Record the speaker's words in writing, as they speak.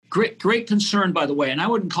Great concern, by the way. And I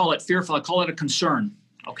wouldn't call it fearful. I call it a concern.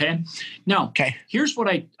 Okay. Now, here's what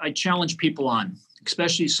I challenge people on,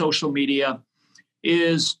 especially social media,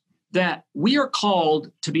 is that we are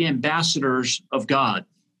called to be ambassadors of God.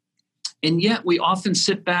 And yet we often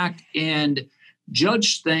sit back and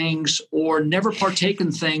judge things or never partake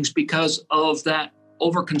in things because of that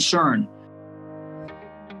over concern.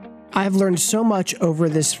 I've learned so much over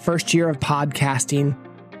this first year of podcasting,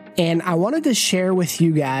 and I wanted to share with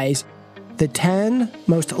you guys the 10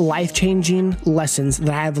 most life-changing lessons that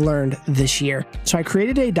I have learned this year. So I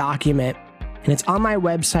created a document, and it's on my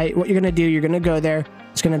website. What you're going to do, you're going to go there.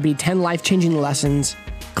 It's going to be 10 life-changing lessons.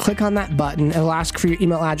 Click on that button. It'll ask for your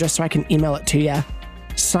email address so I can email it to you.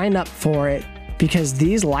 Sign up for it, because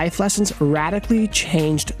these life lessons radically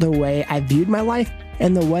changed the way I viewed my life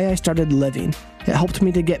and the way I started living. It helped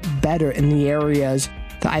me to get better in the areas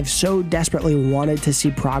that I've so desperately wanted to see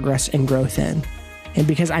progress and growth in. And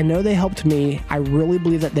because I know they helped me, I really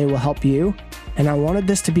believe that they will help you. And I wanted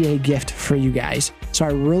this to be a gift for you guys. So I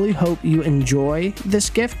really hope you enjoy this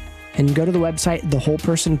gift, and go to the website,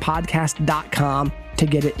 thewholepersonpodcast.com, to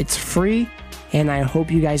get it. It's free. And I hope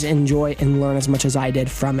you guys enjoy and learn as much as I did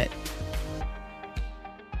from it.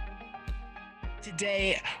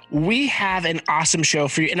 Today, we have an awesome show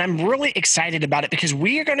for you, and I'm really excited about it because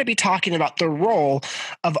we are going to be talking about the role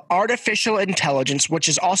of artificial intelligence, which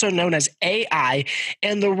is also known as AI,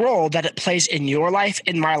 and the role that it plays in your life,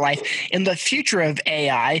 in my life, in the future of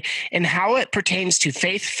AI, and how it pertains to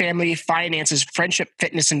faith, family, finances, friendship,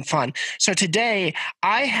 fitness, and fun. So today,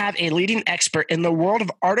 I have a leading expert in the world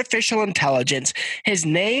of artificial intelligence. His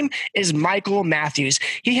name is Mathews.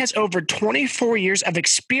 He has over 24 years of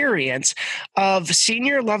experience of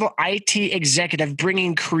senior level IT executive,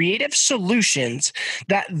 bringing creative solutions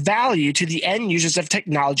that value to the end users of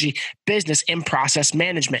technology, business, and process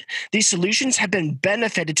management. These solutions have been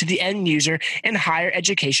benefited to the end user in higher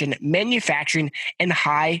education, manufacturing, and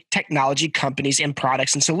high technology companies and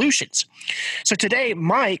products and solutions. So today,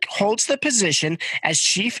 Mike holds the position as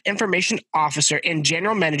Chief Information Officer and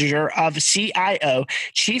General Manager of CIO,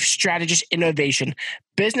 Chief Strategist Innovation,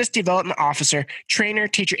 Business Development Officer, Trainer,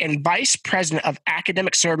 Teacher, and Vice President of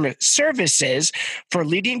Academic Services for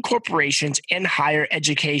leading corporations in higher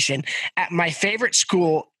education at my favorite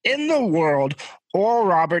school in the world, Oral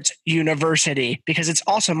Roberts University, because it's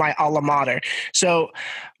also my alma mater. So,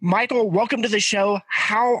 Michael, welcome to the show.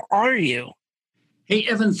 How are you? Hey,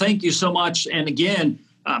 Evan, thank you so much. And again,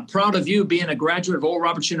 proud of you being a graduate of Oral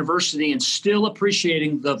Roberts University and still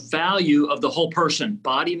appreciating the value of the whole person,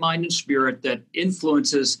 body, mind, and spirit that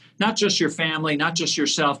influences not just your family, not just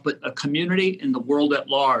yourself, but a community and the world at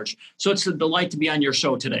large. So it's a delight to be on your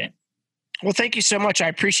show today. Well, thank you so much. I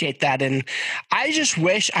appreciate that. And I just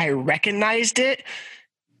wish I recognized it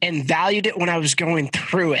and valued it when I was going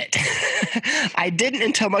through it. I didn't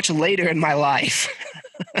until much later in my life.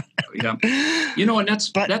 Yeah. And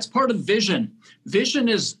that's part of vision. Vision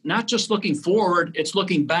is not just looking forward, it's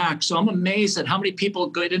looking back. So I'm amazed at how many people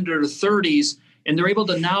get into their 30s and they're able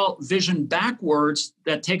to now vision backwards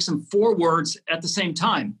that takes them forwards at the same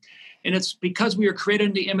time. And it's because we are created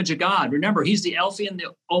in the image of God. Remember, he's the Alpha and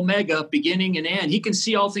the Omega, beginning and end. He can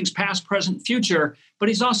see all things past, present, future, but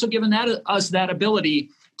he's also given us that ability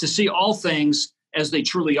to see all things as they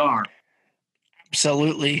truly are.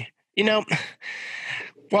 Absolutely.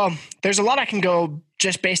 Well, there's a lot I can go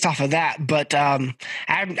just based off of that, but I'm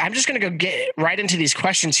just going to go get right into these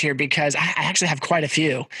questions here because I actually have quite a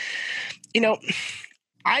few.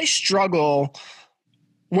 I struggle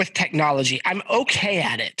with technology. I'm okay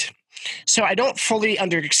at it. So I don't fully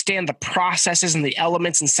understand the processes and the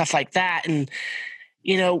elements and stuff like that. And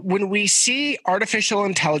when we see artificial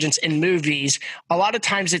intelligence in movies, a lot of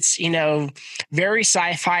times it's, very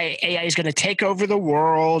sci-fi. AI is going to take over the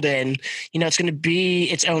world and, it's going to be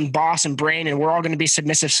its own boss and brain, and we're all going to be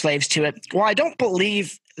submissive slaves to it. Well, I don't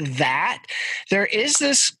believe that. There is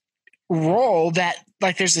this role that,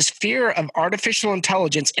 there's this fear of artificial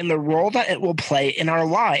intelligence and the role that it will play in our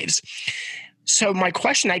lives. So my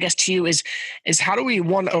question, I guess, to you is how do we,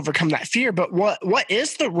 one, overcome that fear? But what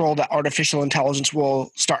is the role that artificial intelligence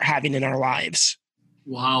will start having in our lives?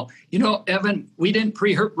 Wow. Evan, we didn't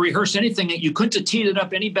rehearse anything. You couldn't have teed it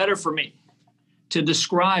up any better for me to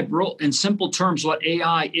describe in simple terms what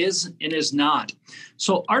AI is and is not.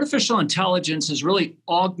 So artificial intelligence is really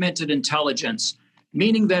augmented intelligence,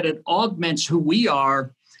 meaning that it augments who we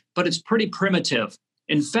are, but it's pretty primitive.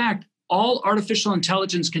 In fact, all artificial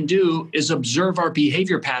intelligence can do is observe our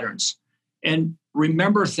behavior patterns and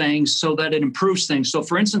remember things so that it improves things. So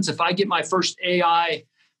for instance, if I get my first AI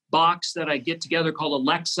box that I get together called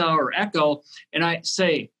Alexa or Echo, and I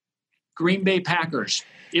say, Green Bay Packers,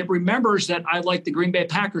 it remembers that I like the Green Bay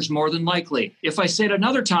Packers more than likely. If I say it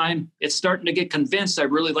another time, it's starting to get convinced I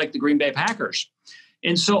really like the Green Bay Packers.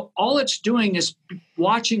 And so all it's doing is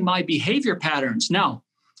watching my behavior patterns. Now,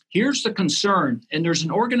 here's the concern. And there's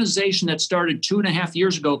an organization that started 2.5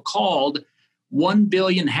 years ago called 1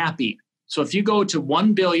 Billion Happy. So if you go to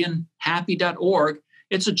 1billionhappy.org,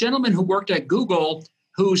 it's a gentleman who worked at Google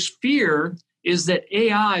whose fear is that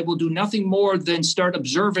AI will do nothing more than start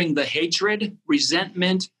observing the hatred,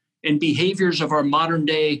 resentment, and behaviors of our modern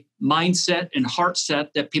day mindset and heart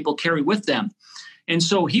set that people carry with them. And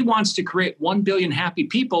so he wants to create 1 billion happy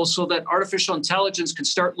people so that artificial intelligence can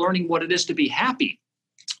start learning what it is to be happy.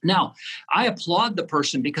 Now, I applaud the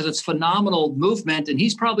person because it's phenomenal movement, and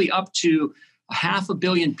he's probably up to 500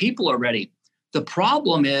 million people already. The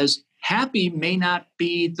problem is happy may not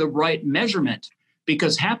be the right measurement,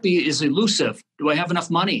 because happy is elusive. Do I have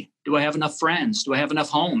enough money? Do I have enough friends? Do I have enough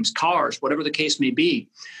homes, cars, whatever the case may be?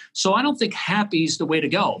 So I don't think happy is the way to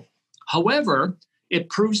go. However, it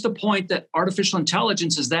proves the point that artificial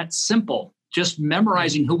intelligence is that simple, just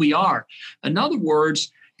memorizing who we are. In other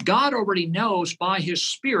words, God already knows by his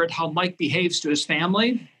spirit how Mike behaves to his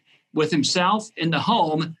family, with himself, in the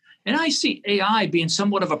home. And I see AI being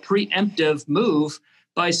somewhat of a preemptive move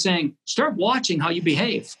by saying, start watching how you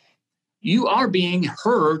behave. You are being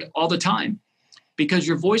heard all the time because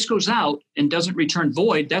your voice goes out and doesn't return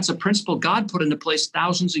void. That's a principle God put into place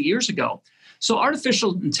thousands of years ago. So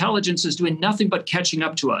artificial intelligence is doing nothing but catching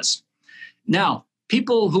up to us. Now,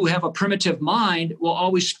 people who have a primitive mind will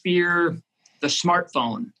always fear the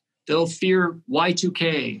smartphone. They'll fear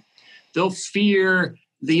Y2K. They'll fear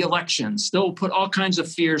the elections. They'll put all kinds of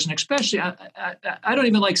fears. And especially, I don't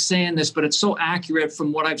even like saying this, but it's so accurate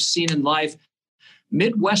from what I've seen in life.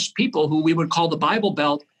 Midwest people, who we would call the Bible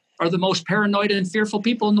Belt, are the most paranoid and fearful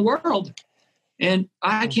people in the world. And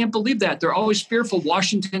I can't believe that. They're always fearful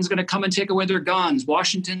Washington's going to come and take away their guns.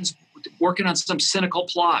 Washington's working on some cynical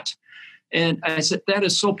plot. And I said, that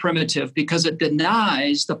is so primitive because it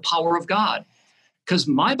denies the power of God. Because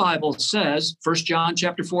my Bible says, 1 John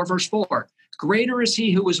chapter 4, verse 4, greater is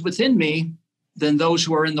he who is within me than those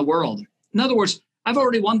who are in the world. In other words, I've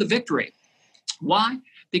already won the victory. Why?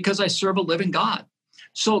 Because I serve a living God.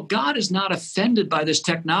 So God is not offended by this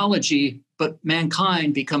technology, but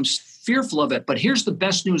mankind becomes fearful of it. But here's the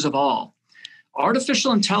best news of all.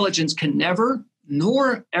 Artificial intelligence can never,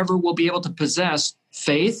 nor ever will be able to possess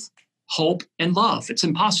faith, hope, and love. It's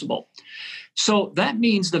impossible. So that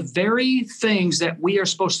means the very things that we are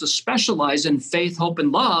supposed to specialize in, faith, hope,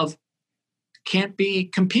 and love, can't be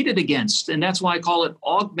competed against. And that's why I call it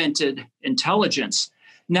augmented intelligence.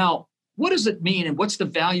 Now, what does it mean, and what's the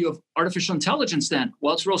value of artificial intelligence then?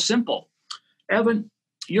 Well, it's real simple. Evan,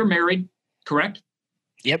 you're married, correct?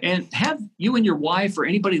 Yep. And have you and your wife, or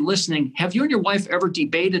anybody listening, have you and your wife ever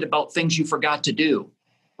debated about things you forgot to do?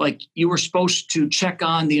 Like you were supposed to check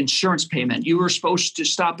on the insurance payment. You were supposed to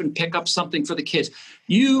stop and pick up something for the kids.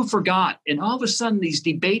 You forgot. And all of a sudden, these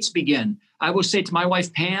debates begin. I will say to my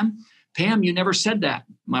wife, Pam, you never said that.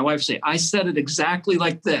 My wife would say, I said it exactly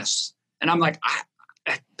like this. And I'm like,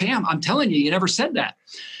 Pam, I'm telling you, you never said that.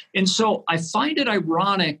 And so I find it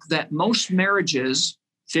ironic that most marriages,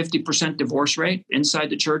 50% divorce rate inside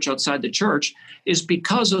the church, outside the church, is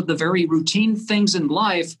because of the very routine things in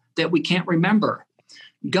life that we can't remember.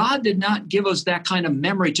 God did not give us that kind of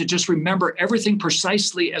memory to just remember everything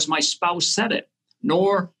precisely as my spouse said it,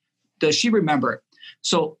 nor does she remember it.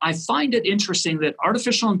 So I find it interesting that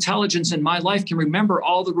artificial intelligence in my life can remember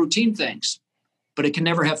all the routine things, but it can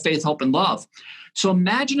never have faith, hope, and love. So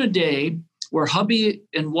imagine a day where hubby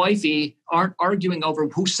and wifey aren't arguing over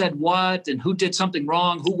who said what and who did something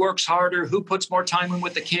wrong, who works harder, who puts more time in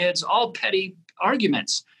with the kids, all petty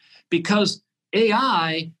arguments, because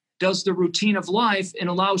AI does the routine of life and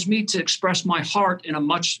allows me to express my heart in a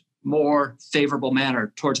much more favorable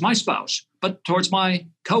manner towards my spouse, but towards my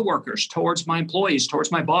coworkers, towards my employees,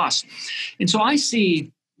 towards my boss. And so I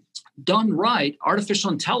see, done right,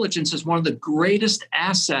 artificial intelligence is one of the greatest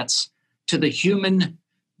assets to the human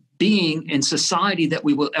being in society that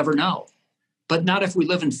we will ever know. But not if we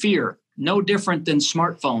live in fear. No different than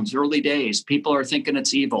smartphones, early days. People are thinking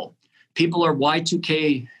it's evil. People are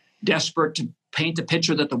Y2K desperate to paint a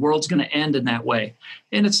picture that the world's going to end in that way.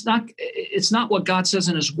 And it's not what God says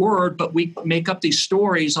in his word, but we make up these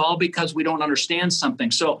stories all because we don't understand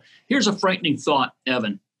something. So here's a frightening thought,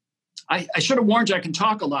 Evan. I should have warned you I can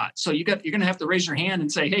talk a lot. So you're going to have to raise your hand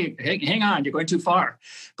and say, hey, hang on, you're going too far.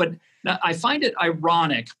 But I find it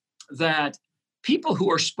ironic that people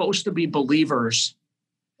who are supposed to be believers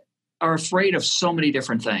are afraid of so many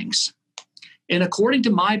different things. And according to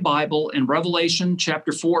my Bible in Revelation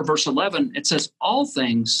chapter 4, verse 11, it says all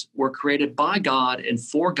things were created by God and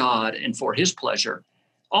for his pleasure.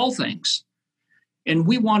 All things. And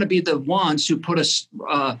we want to be the ones who put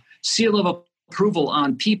a seal of approval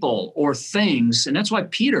on people or things. And that's why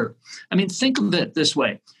Peter, think of it this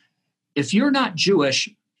way. If you're not Jewish,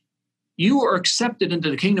 you are accepted into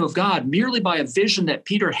the kingdom of God merely by a vision that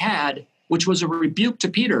Peter had, which was a rebuke to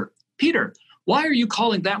Peter. Peter, why are you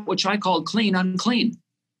calling that which I called clean unclean?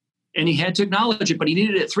 And he had to acknowledge it, but he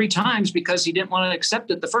needed it 3 times because he didn't want to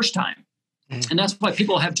accept it the first time. And that's why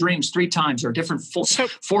people have dreams 3 times or different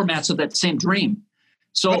formats of that same dream.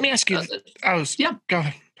 So let me ask you. Go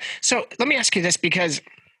ahead. So let me ask you this, because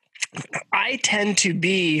I tend to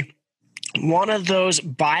be one of those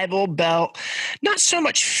Bible Belt, not so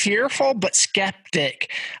much fearful, but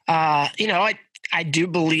skeptic. I do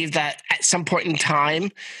believe that at some point in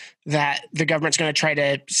time that the government's going to try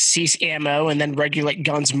to cease ammo and then regulate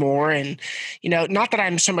guns more. And, not that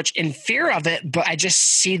I'm so much in fear of it, but I just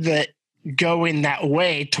see that going that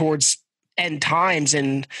way towards end times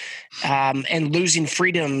and losing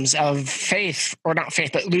freedoms of faith, or not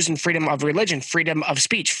faith, but losing freedom of religion, freedom of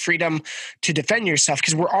speech, freedom to defend yourself,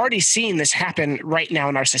 because we're already seeing this happen right now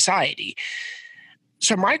in our society.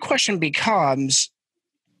 So my question becomes,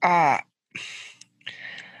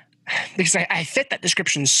 because I fit that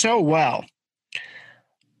description so well,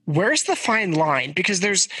 where's the fine line? Because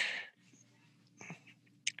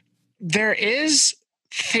there is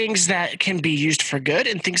things that can be used for good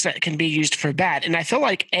and things that can be used for bad. And I feel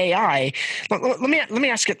like AI, let me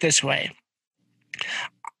ask it this way.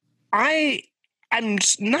 I'm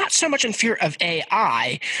not so much in fear of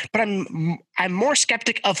AI, but I'm more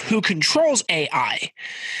skeptic of who controls AI,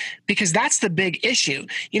 because that's the big issue.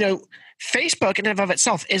 Facebook in and of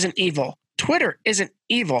itself isn't evil. Twitter isn't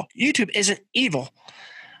evil. YouTube isn't evil.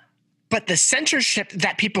 But the censorship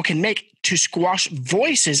that people can make to squash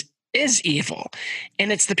voices is evil.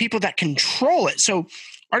 And it's the people that control it. So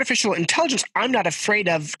artificial intelligence, I'm not afraid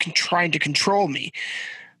of trying to control me.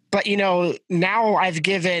 But, now I've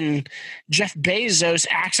given Jeff Bezos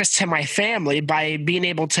access to my family by being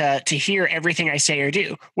able to hear everything I say or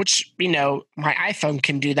do, which, my iPhone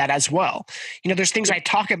can do that as well. There's things I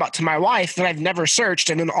talk about to my wife that I've never searched,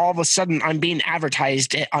 and then all of a sudden I'm being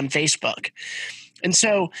advertised on Facebook. And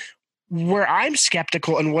so where I'm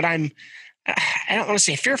skeptical and what I don't want to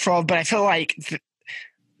say fearful of, but I feel like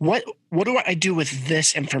what do I do with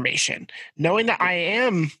this information? Knowing that I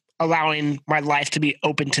am allowing my life to be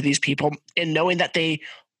open to these people, and knowing that they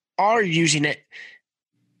are using it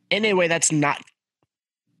in a way that's not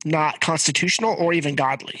constitutional or even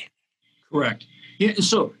godly. Correct. Yeah.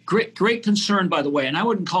 So great concern, by the way. And I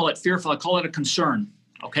wouldn't call it fearful. I call it a concern.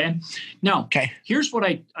 Okay. Now, Here's what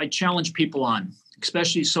I challenge people on,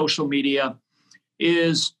 especially social media,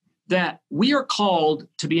 is that we are called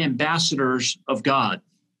to be ambassadors of God.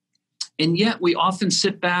 And yet we often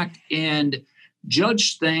sit back and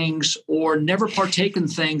judge things or never partake in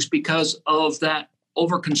things because of that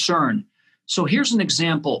over concern. So here's an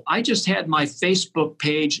example. I just had my Facebook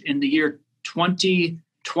page in the year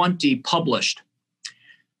 2020 published.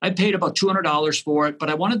 I paid about $200 for it, but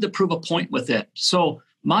I wanted to prove a point with it. So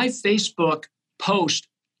my Facebook post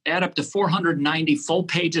add up to 490 full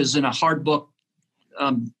pages in a hard book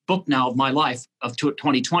now of my life of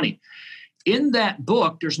 2020. In that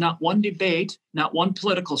book, there's not one debate, not one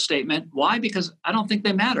political statement. Why? Because I don't think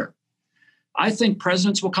they matter. I think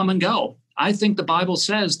presidents will come and go. I think the Bible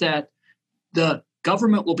says that the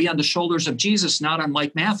government will be on the shoulders of Jesus, not on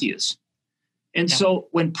Mike Mathews. And so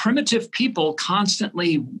when primitive people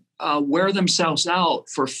constantly wear themselves out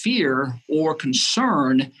for fear or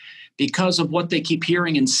concern because of what they keep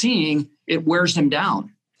hearing and seeing, it wears them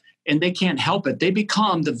down. And they can't help it. They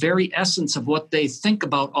become the very essence of what they think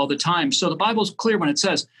about all the time. So the Bible's clear when it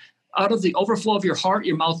says, out of the overflow of your heart,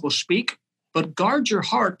 your mouth will speak, but guard your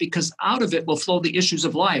heart because out of it will flow the issues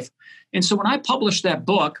of life. And so when I published that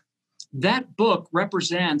book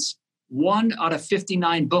represents 1 out of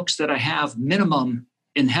 59 books that I have minimum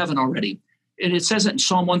in heaven already. And it says it in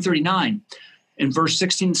Psalm 139 in verse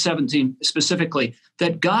 16, 17 specifically,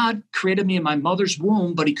 that God created me in my mother's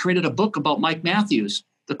womb, but he created a book about Mike Mathews.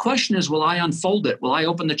 The question is, will I unfold it? Will I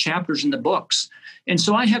open the chapters in the books? And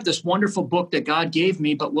so I have this wonderful book that God gave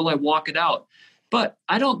me, but will I walk it out? But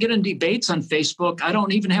I don't get in debates on Facebook. I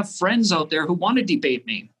don't even have friends out there who want to debate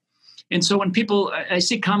me. And so when I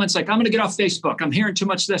see comments like, I'm going to get off Facebook, I'm hearing too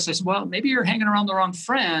much this, I say, well, maybe you're hanging around the wrong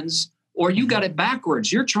friends, or you got it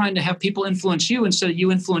backwards. You're trying to have people influence you instead of you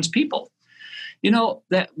influence people.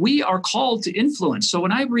 That we are called to influence. So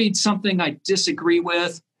when I read something I disagree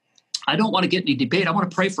with, I don't want to get any debate. I want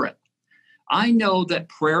to pray for it. I know that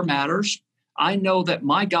prayer matters. I know that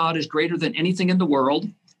my God is greater than anything in the world.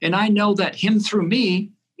 And I know that him through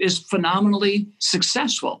me is phenomenally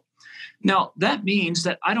successful. Now, that means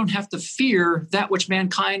that I don't have to fear that which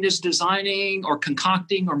mankind is designing or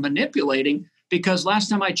concocting or manipulating, because last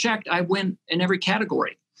time I checked, I win in every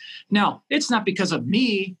category. Now, it's not because of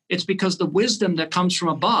me. It's because the wisdom that comes from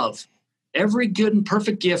above. Every good and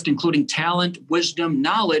perfect gift, including talent, wisdom,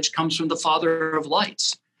 knowledge, comes from the Father of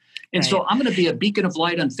lights. And so I'm going to be a beacon of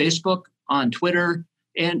light on Facebook, on Twitter,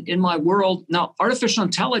 and in my world. Now, artificial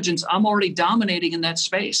intelligence, I'm already dominating in that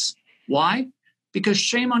space. Why? Because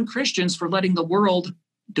shame on Christians for letting the world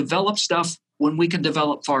develop stuff when we can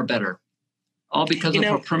develop far better. All because of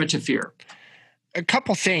our primitive fear. A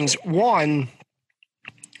couple things. One,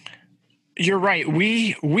 you're right.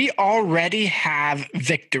 We already have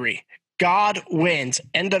victory. God wins.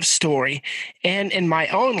 End of story. And in my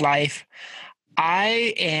own life,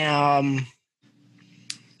 I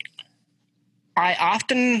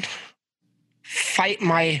often fight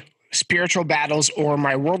my spiritual battles or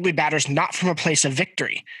my worldly battles not from a place of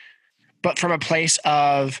victory, but from a place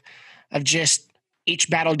of just each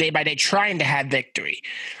battle day by day trying to have victory,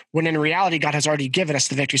 when in reality God has already given us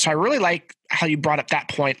the victory. So I really like how you brought up that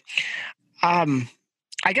point.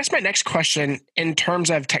 I guess my next question in terms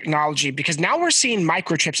of technology, because now we're seeing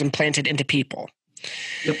microchips implanted into people.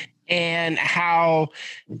 Yep. And how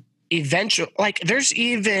eventually, like, there's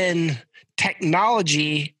even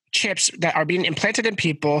technology chips that are being implanted in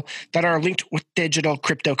people that are linked with digital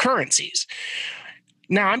cryptocurrencies.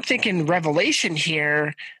 Now I'm thinking Revelation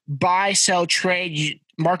here, buy, sell, trade,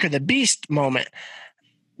 mark of the beast moment.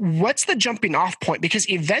 What's the jumping off point? Because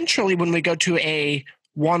eventually when we go to a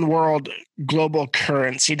one world global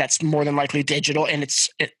currency that's more than likely digital, and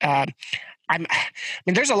I mean,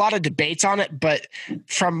 there's a lot of debates on it, but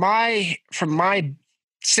from my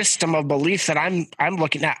system of belief that I'm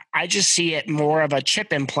looking at, I just see it more of a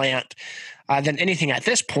chip implant than anything at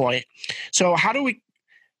this point. So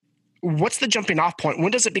what's the jumping off point?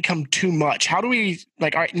 When does it become too much? How do we all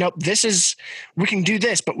right, nope, we can do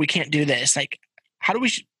this, but we can't do this. Like, how do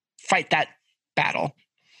we fight that battle?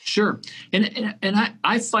 Sure. And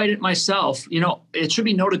I fight it myself. It should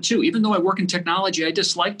be noted too, even though I work in technology, I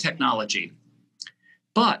dislike technology.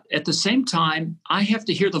 But at the same time, I have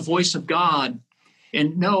to hear the voice of God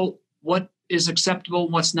and know what is acceptable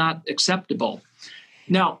and what's not acceptable.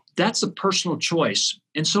 Now, that's a personal choice.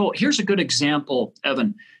 And so here's a good example,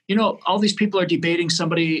 Evan. All these people are debating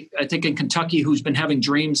somebody, I think in Kentucky, who's been having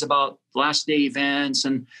dreams about last day events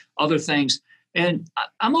and other things. And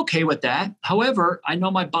I'm okay with that. However, I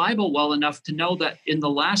know my Bible well enough to know that in the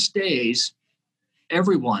last days,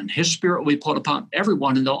 everyone, his spirit will be put upon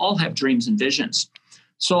everyone, and they'll all have dreams and visions.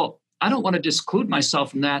 So I don't want to disclude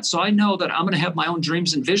myself from that. So I know that I'm going to have my own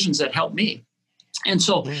dreams and visions that help me. And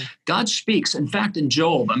so God speaks. In fact, in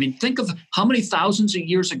Job, think of how many thousands of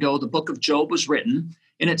years ago the book of Job was written.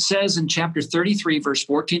 And it says in chapter 33, verse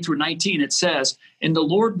 14 through 19, it says, "And the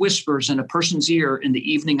Lord whispers in a person's ear in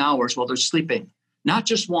the evening hours while they're sleeping, not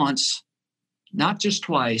just once, not just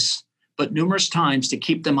twice, but numerous times to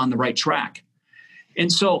keep them on the right track."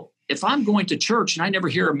 And so if I'm going to church and I never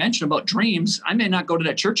hear a mention about dreams, I may not go to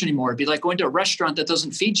that church anymore. It'd be like going to a restaurant that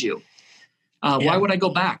doesn't feed you. Why would I go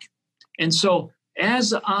back? And so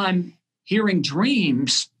as I'm hearing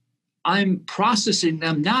dreams, I'm processing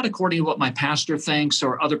them not according to what my pastor thinks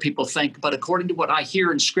or other people think, but according to what I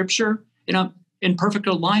hear in Scripture, and I'm in perfect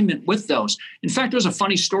alignment with those. In fact, there's a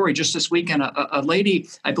funny story just this weekend. A lady,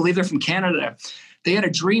 I believe they're from Canada, they had a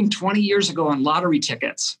dream 20 years ago on lottery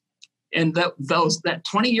tickets. And that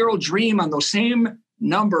 20-year-old dream on those same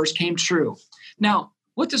numbers came true. Now,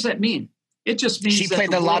 what does that mean? It just means she played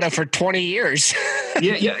the lotto for 20 years.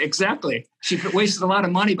 Yeah, exactly. She wasted a lot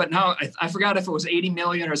of money, but now I forgot if it was 80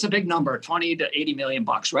 million or it's a big number, 20 to 80 million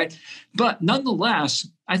bucks, right? But nonetheless,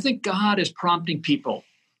 I think God is prompting people,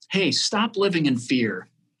 hey, stop living in fear.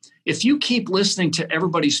 If you keep listening to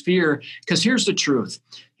everybody's fear, because here's the truth.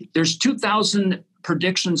 There's 2,000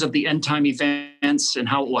 predictions of the end time events and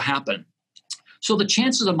how it will happen. So the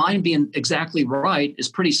chances of mine being exactly right is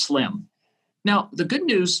pretty slim. Now, the good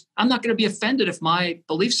news, I'm not going to be offended if my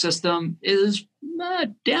belief system is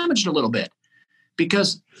damaged a little bit,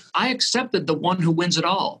 because I accepted the one who wins it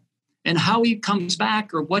all. And how he comes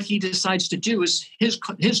back or what he decides to do is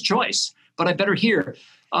his choice. But I better hear.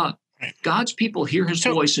 God's people hear his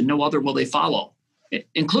voice and no other will they follow,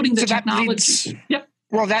 including the technology. Yep.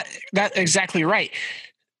 Well, that's exactly right.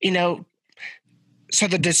 So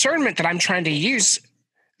the discernment that I'm trying to use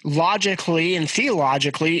logically and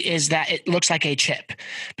theologically is that it looks like a chip.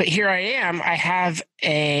 But here I am, I have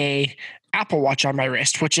a Apple Watch on my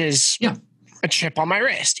wrist, which is a chip on my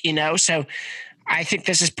wrist, So I think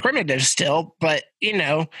this is primitive still, but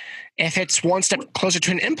if it's one step closer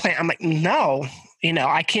to an implant, I'm like, no,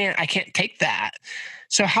 I can't take that.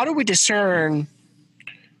 So how do we discern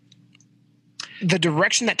the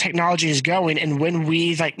direction that technology is going, and when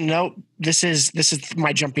we like, no, this is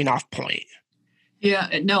my jumping off point? Yeah,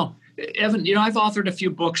 no, Evan, I've authored a few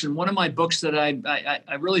books, and one of my books that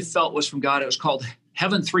I really felt was from God, it was called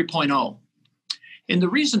Heaven 3.0. And the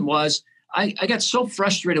reason was I got so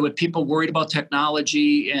frustrated with people worried about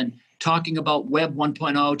technology and talking about Web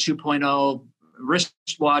 1.0, 2.0,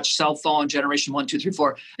 wristwatch, cell phone, generation 1, 2, 3,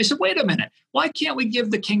 4. I said, wait a minute, why can't we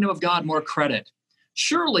give the kingdom of God more credit?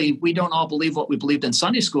 Surely we don't all believe what we believed in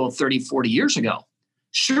Sunday school 30, 40 years ago.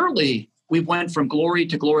 Surely we went from glory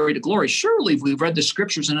to glory to glory. Surely we've read the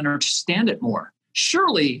scriptures and understand it more.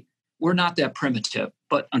 Surely we're not that primitive,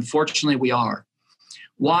 but unfortunately we are.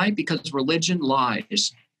 Why? Because religion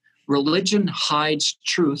lies. Religion hides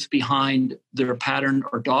truth behind their pattern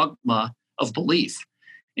or dogma of belief.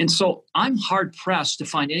 And so I'm hard pressed to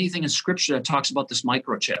find anything in scripture that talks about this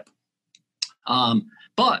microchip.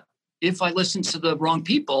 But if I listen to the wrong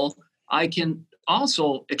people, I can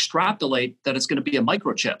also extrapolate that it's going to be a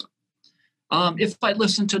microchip. If I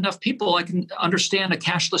listen to enough people, I can understand a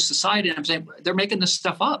cashless society. And I'm saying they're making this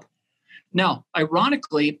stuff up. Now,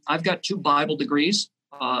 ironically, I've got 2 Bible degrees,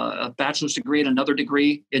 a bachelor's degree and another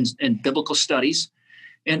degree in biblical studies.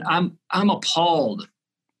 And I'm appalled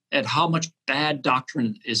at how much bad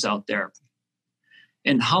doctrine is out there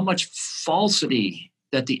and how much falsity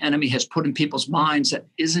that the enemy has put in people's minds that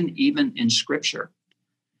isn't even in scripture.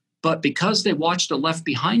 But because they watched a Left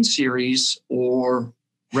Behind series or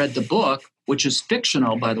read the book, which is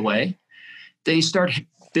fictional, by the way, they start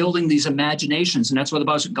building these imaginations. And that's why the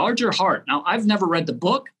Bible says, guard your heart. Now, I've never read the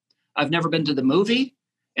book. I've never been to the movie.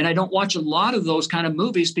 And I don't watch a lot of those kind of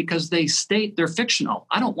movies because they state they're fictional.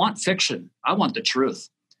 I don't want fiction. I want the truth,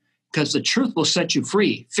 because the truth will set you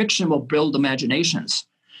free. Fiction will build imaginations.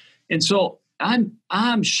 And so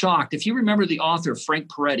I'm shocked. If you remember, the author, Frank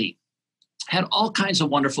Peretti, had all kinds of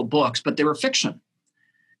wonderful books, but they were fiction.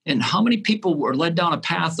 And how many people were led down a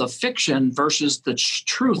path of fiction versus the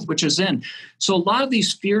truth, which is in. So a lot of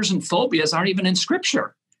these fears and phobias aren't even in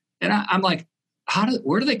scripture. And I'm like,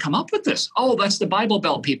 where do they come up with this? Oh, that's the Bible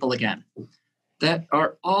Belt people again, that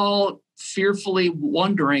are all fearfully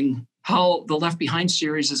wondering how the Left Behind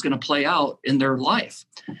series is going to play out in their life.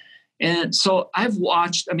 And so I've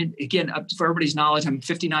watched, again, for everybody's knowledge, I'm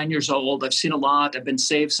 59 years old. I've seen a lot. I've been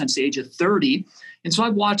saved since the age of 30. And so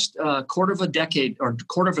I've watched a quarter of a decade or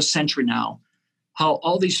quarter of a century now, how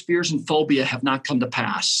all these fears and phobia have not come to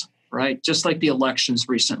pass, right? Just like the elections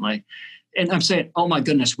recently. And I'm saying, oh my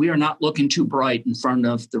goodness, we are not looking too bright in front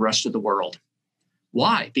of the rest of the world.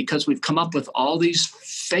 Why? Because we've come up with all these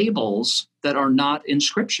fables that are not in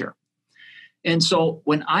scripture. And so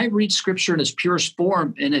when I read scripture in its purest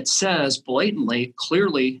form, and it says blatantly,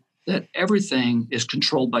 clearly, that everything is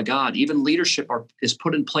controlled by God, even leadership is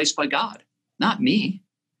put in place by God, not me.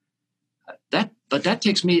 But that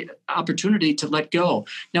takes me opportunity to let go.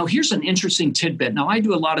 Now, here's an interesting tidbit. Now, I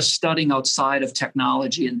do a lot of studying outside of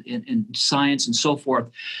technology and science and so forth,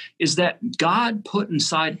 is that God put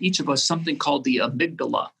inside each of us something called the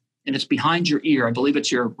amygdala, and it's behind your ear. I believe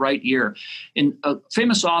it's your right ear. And a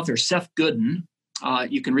famous author, Seth Godin,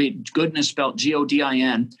 you can read, Godin is spelled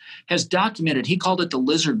Godin, has documented, he called it the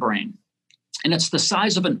lizard brain. And it's the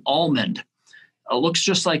size of an almond. It looks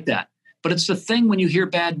just like that. But it's the thing when you hear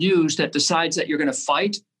bad news that decides that you're going to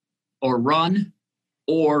fight or run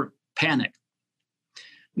or panic.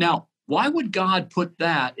 Now, why would God put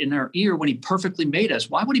that in our ear when he perfectly made us?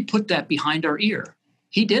 Why would he put that behind our ear?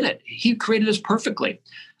 He did it. He created us perfectly.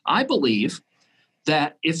 I believe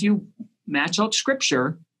that if you match out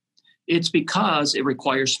scripture, it's because it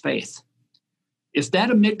requires faith. If that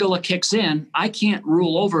amygdala kicks in, I can't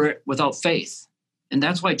rule over it without faith. And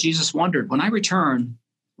that's why Jesus wondered, when I return,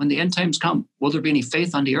 when the end times come, will there be any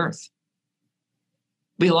faith on the earth?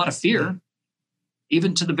 There'll be a lot of fear.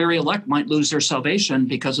 Even to the very elect might lose their salvation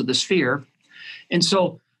because of this fear. And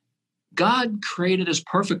so God created us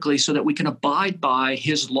perfectly so that we can abide by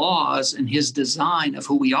his laws and his design of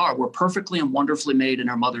who we are. We're perfectly and wonderfully made in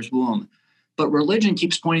our mother's womb. But religion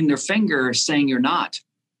keeps pointing their finger saying you're not.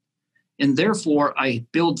 And therefore, I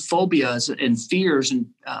build phobias and fears and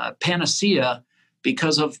panacea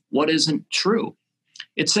because of what isn't true.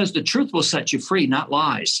 It says the truth will set you free, not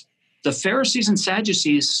lies. The Pharisees and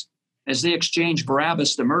Sadducees, as they exchanged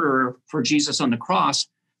Barabbas, the murderer, for Jesus on the cross,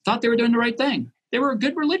 thought they were doing the right thing. They were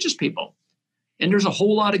good religious people. And there's a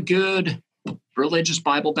whole lot of good religious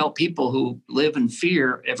Bible Belt people who live in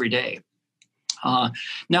fear every day.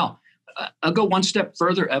 Now, I'll go one step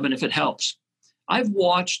further, Evan, if it helps. I've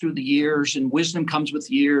watched through the years, and wisdom comes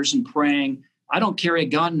with years and praying. I don't carry a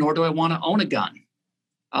gun, nor do I want to own a gun.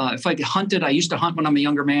 If I hunted, I used to hunt when I'm a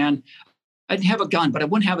younger man. I'd have a gun, but I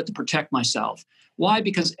wouldn't have it to protect myself. Why?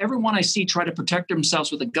 Because everyone I see try to protect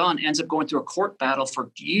themselves with a gun ends up going through a court battle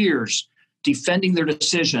for years, defending their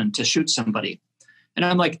decision to shoot somebody. And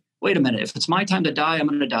I'm like, wait a minute, if it's my time to die, I'm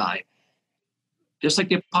going to die. Just like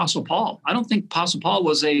the Apostle Paul. I don't think Apostle Paul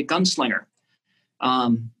was a gunslinger.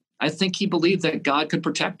 I think he believed that God could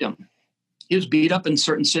protect him. He was beat up in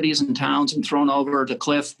certain cities and towns and thrown over the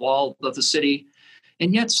cliff wall of the city.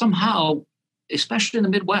 And yet somehow, especially in the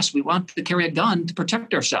Midwest, we want to carry a gun to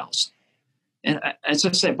protect ourselves. And as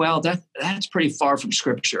I said, well, that's pretty far from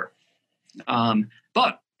Scripture.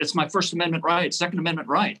 But it's my First Amendment right, Second Amendment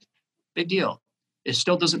right. Big deal. It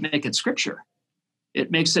still doesn't make it Scripture.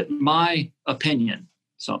 It makes it my opinion.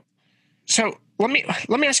 So let me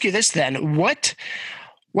ask you this then. What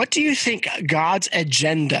do you think God's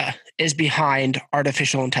agenda is behind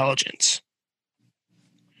artificial intelligence?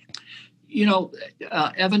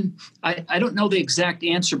 Evan, I don't know the exact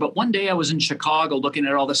answer, but one day I was in Chicago looking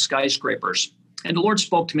at all the skyscrapers, and the Lord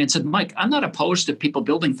spoke to me and said, Mike, I'm not opposed to people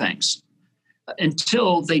building things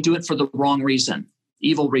until they do it for the wrong reason,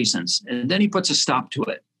 evil reasons. And then he puts a stop to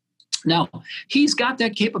it. Now, he's got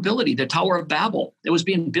that capability, the Tower of Babel. It was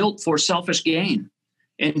being built for selfish gain,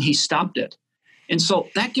 and he stopped it. And so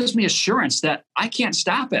that gives me assurance that I can't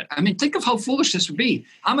stop it. I mean, think of how foolish this would be.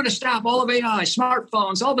 I'm going to stop all of AI,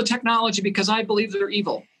 smartphones, all the technology because I believe they're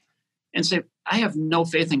evil. And say, I have no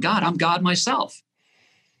faith in God. I'm God myself.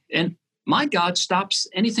 And my God stops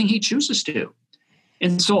anything he chooses to.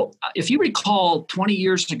 And so if you recall 20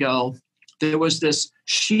 years ago, there was this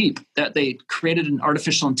sheep that they created an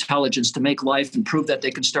artificial intelligence to make life and prove that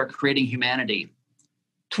they could start creating humanity.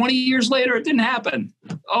 20 years later, it didn't happen.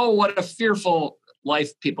 Oh, what a fearful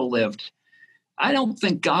life people lived. I don't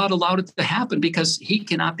think God allowed it to happen because he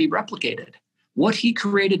cannot be replicated. What he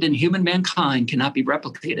created in human mankind cannot be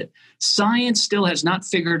replicated. Science still has not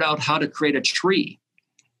figured out how to create a tree,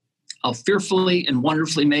 a fearfully and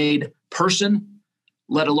wonderfully made person,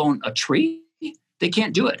 let alone a tree. They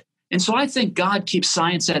can't do it. And so I think God keeps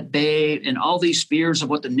science at bay and all these fears of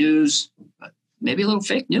what the news, maybe a little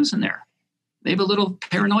fake news in there, maybe a little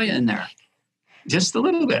paranoia in there. Just a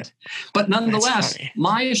little bit. But nonetheless,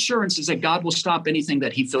 my assurance is that God will stop anything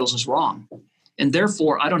that he feels is wrong. And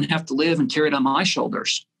therefore, I don't have to live and carry it on my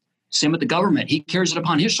shoulders. Same with the government. He carries it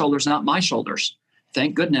upon his shoulders, not my shoulders.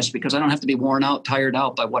 Thank goodness, because I don't have to be worn out, tired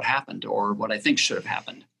out by what happened or what I think should have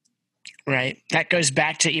happened. Right. That goes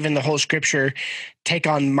back to even the whole Scripture, take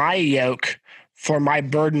on my yoke, for my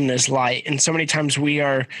burden is light. And so many times we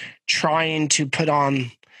are trying to put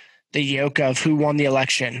on the yoke of who won the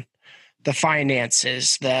election, the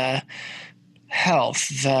finances, the health,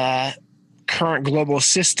 the current global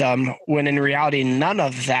system, when in reality, none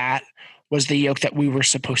of that was the yoke that we were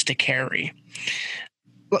supposed to carry.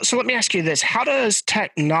 So let me ask you this. How does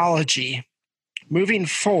technology moving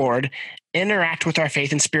forward interact with our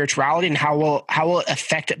faith and spirituality, and how will it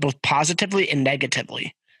affect it both positively and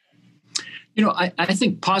negatively? I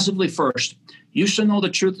think positively first. You shall know the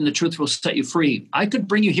truth, and the truth will set you free. I could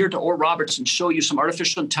bring you here to Oral Roberts and show you some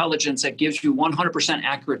artificial intelligence that gives you 100%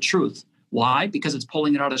 accurate truth. Why? Because it's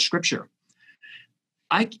pulling it out of Scripture.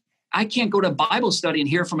 I can't go to a Bible study and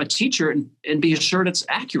hear from a teacher and be assured it's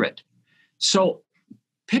accurate. So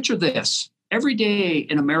picture this. Every day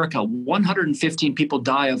in America, 115 people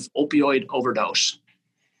die of opioid overdose.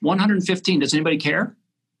 115. Does anybody care?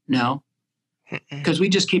 No. Because we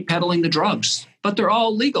just keep peddling the drugs. But they're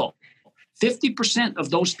all legal. 50% of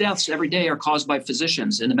those deaths every day are caused by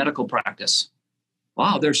physicians in the medical practice.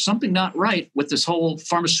 Wow, there's something not right with this whole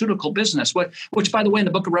pharmaceutical business, which, by the way, in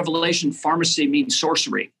the book of Revelation, pharmacy means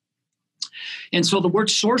sorcery. And so the word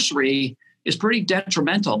sorcery is pretty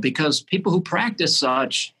detrimental because people who practice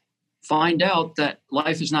such find out that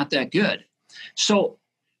life is not that good. So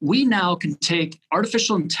we now can take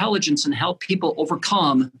artificial intelligence and help people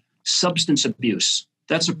overcome substance abuse.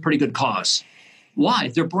 That's a pretty good cause. Why?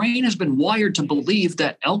 Their brain has been wired to believe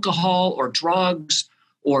that alcohol or drugs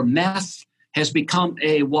or meth has become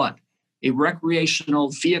a recreational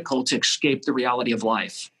vehicle to escape the reality of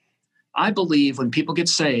life. I believe when people get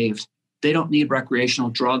saved, they don't need recreational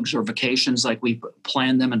drugs or vacations like we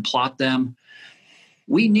plan them and plot them.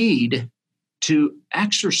 We need to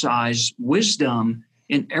exercise wisdom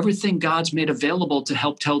in everything God's made available to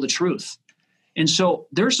help tell the truth. And so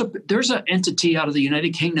there's an entity out of the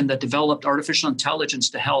United Kingdom that developed artificial intelligence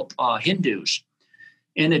to help Hindus.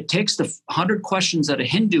 And it takes the 100 questions that a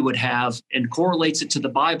Hindu would have and correlates it to the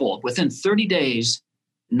Bible. Within 30 days,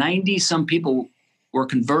 90 some people were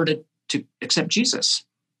converted to accept Jesus,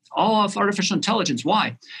 all off artificial intelligence.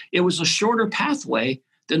 Why? It was a shorter pathway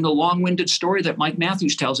than the long-winded story that Mike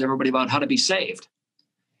Mathews tells everybody about how to be saved.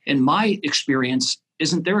 And my experience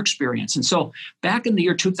isn't their experience. And so back in the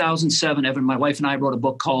year 2007, Evan, my wife and I wrote a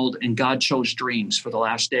book called And God Chose Dreams for the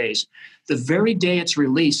Last Days. The very day it's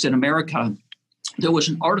released in America, there was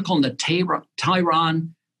an article in the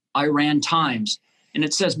Tehran, Iran Times, and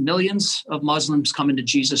it says millions of Muslims come into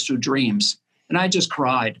Jesus through dreams. And I just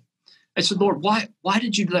cried. I said, Lord, why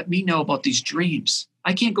did you let me know about these dreams?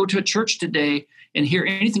 I can't go to a church today and hear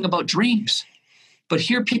anything about dreams. But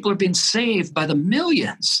here people are being saved by the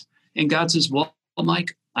millions. And God says, well,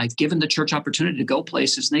 Mike, I've given the church opportunity to go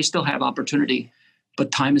places, and they still have opportunity,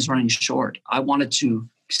 but time is running short. I wanted to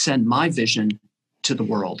send my vision to the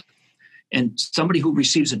world. And somebody who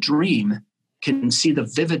receives a dream can see the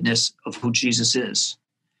vividness of who Jesus is.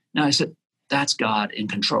 Now I said, that's God in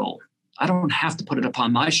control. I don't have to put it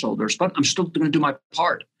upon my shoulders, but I'm still going to do my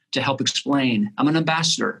part to help explain. I'm an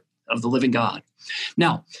ambassador of the living God.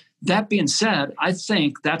 Now, that being said, I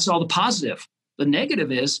think that's all the positive. The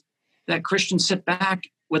negative is that Christians sit back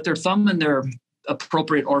with their thumb in their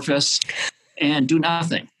appropriate orifice and do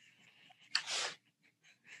nothing.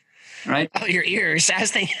 Right? Oh, your ears. I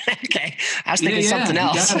was thinking, okay. I was thinking something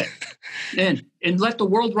else. Got it. And let the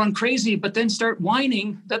world run crazy, but then start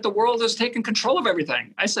whining that the world has taken control of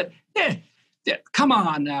everything. I said, come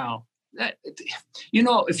on now.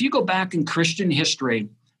 If you go back in Christian history,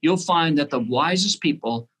 you'll find that the wisest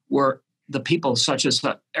people were the people such as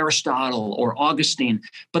Aristotle or Augustine,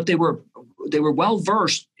 but they were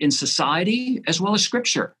well-versed in society as well as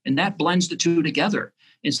scripture, and that blends the two together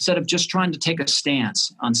instead of just trying to take a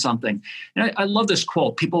stance on something. And I love this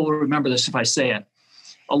quote. People will remember this if I say it.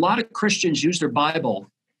 A lot of Christians use their Bible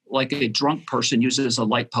like a drunk person uses a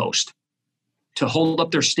light post to hold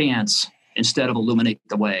up their stance instead of illuminate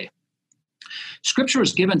the way. Scripture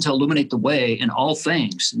is given to illuminate the way in all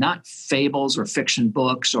things, not fables or fiction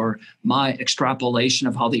books or my extrapolation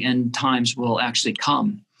of how the end times will actually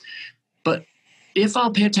come. But if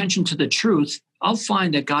I'll pay attention to the truth, I'll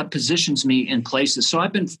find that God positions me in places. So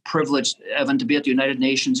I've been privileged, Evan, to be at the United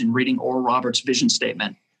Nations and reading Oral Roberts' vision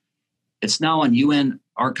statement. It's now on UN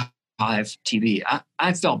Archive TV.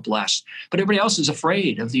 I felt blessed, but everybody else is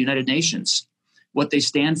afraid of the United Nations, what they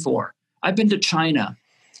stand for. I've been to China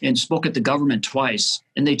and spoke at the government twice,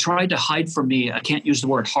 and they tried to hide from me. I can't use the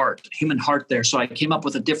word heart, human heart there. So I came up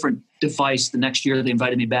with a different device the next year. They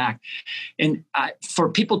invited me back. And for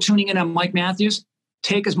people tuning in on Mike Mathews,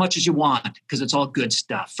 take as much as you want because it's all good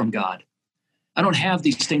stuff from God. I don't have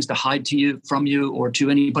these things to hide from you or to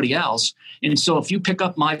anybody else. And so if you pick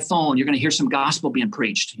up my phone, you're going to hear some gospel being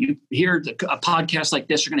preached. You hear a podcast like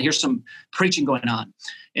this, you're going to hear some preaching going on.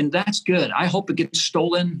 And that's good. I hope it gets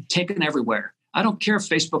stolen, taken everywhere. I don't care if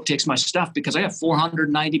Facebook takes my stuff because I have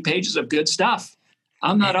 490 pages of good stuff.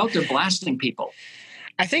 I'm not out there blasting people.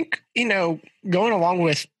 I think, going along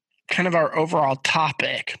with kind of our overall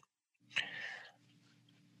topic,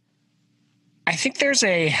 I think there's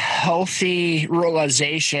a healthy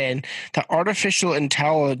realization that artificial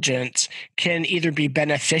intelligence can either be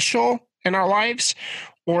beneficial in our lives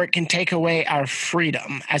or it can take away our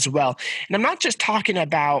freedom as well. And I'm not just talking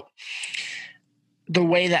about the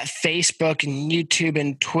way that Facebook and YouTube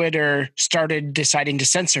and Twitter started deciding to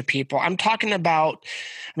censor people. I'm talking about,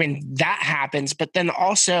 that happens, but then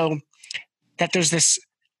also that there's this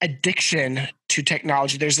addiction to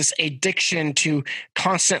technology. There's this addiction to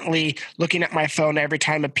constantly looking at my phone every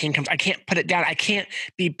time a ping comes. I can't put it down. I can't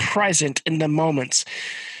be present in the moments.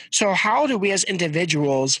 So how do we as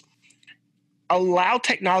individuals allow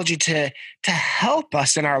technology to help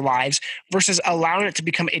us in our lives versus allowing it to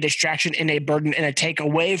become a distraction and a burden and a take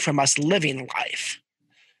away from us living life?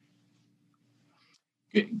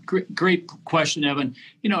 Great question, Evan.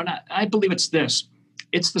 And I believe it's this.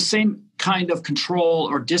 It's the same kind of control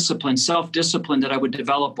or discipline, self-discipline that I would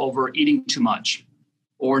develop over eating too much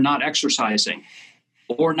or not exercising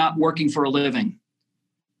or not working for a living.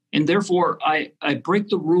 And therefore, I break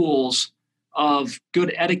the rules of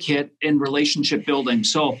good etiquette in relationship building.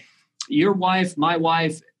 So your wife, my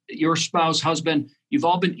wife, your spouse, husband, you've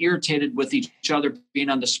all been irritated with each other being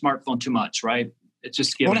on the smartphone too much, right? It's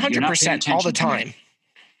just given. 100% all the time.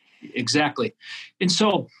 Exactly. And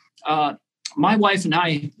so my wife and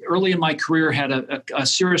I, early in my career, had a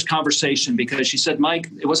serious conversation because she said, Mike,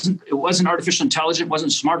 it wasn't artificial intelligence, it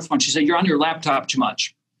wasn't smartphone. She said, you're on your laptop too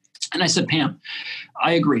much. And I said, Pam,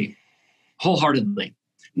 I agree wholeheartedly.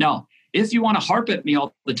 Now, if you want to harp at me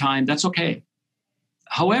all the time, that's okay.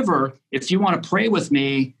 However, if you want to pray with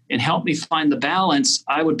me and help me find the balance,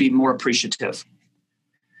 I would be more appreciative.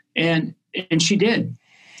 And she did.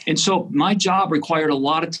 And so my job required a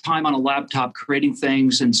lot of time on a laptop creating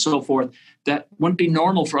things and so forth that wouldn't be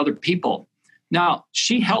normal for other people. Now,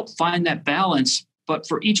 she helped find that balance, but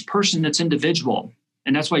for each person, it's individual.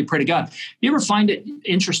 And that's why you pray to God. You ever find it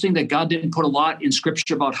interesting that God didn't put a lot in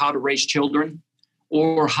Scripture about how to raise children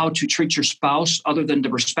or how to treat your spouse other than to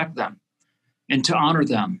respect them and to honor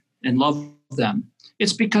them and love them?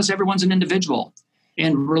 It's because everyone's an individual.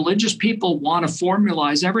 And religious people want to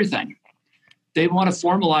formalize everything. They want to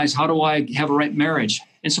formalize, how do I have a right marriage?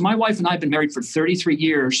 And so my wife and I have been married for 33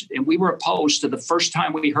 years, and we were opposed to the first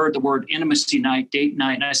time we heard the word intimacy night, date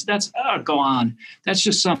night. And I said, go on. That's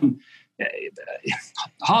just some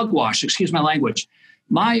hogwash, excuse my language.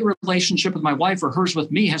 My relationship with my wife or hers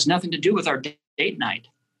with me has nothing to do with our date night.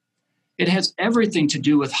 It has everything to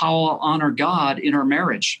do with how I'll honor God in our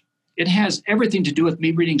marriage. It has everything to do with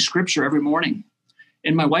me reading Scripture every morning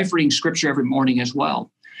and my wife reading Scripture every morning as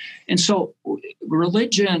well. And so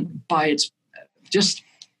religion, by its just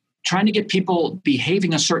trying to get people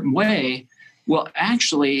behaving a certain way, will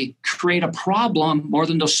actually create a problem more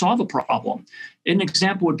than they'll solve a problem. An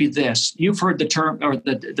example would be this. You've heard the term or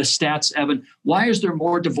the stats, Evan. Why is there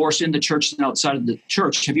more divorce in the church than outside of the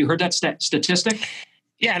church? Have you heard that statistic?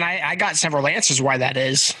 Yeah, and I got several answers why that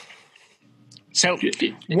is. So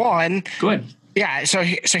one, good. Yeah, so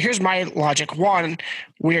here's my logic. One,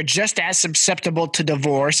 we're just as susceptible to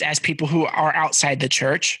divorce as people who are outside the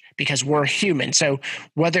church because we're human. So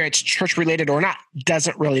whether it's church related or not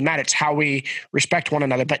doesn't really matter. It's how we respect one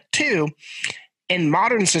another. But two, in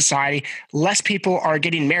modern society, less people are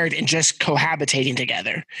getting married and just cohabitating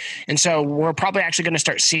together. And so we're probably actually going to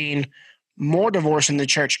start seeing more divorce in the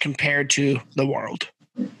church compared to the world.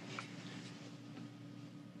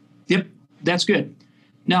 Yep, that's good.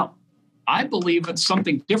 Now, I believe it's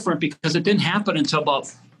something different because it didn't happen until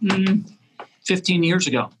about 15 years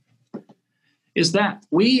ago, is that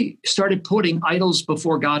we started putting idols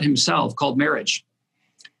before God himself called marriage.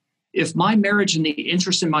 If my marriage and the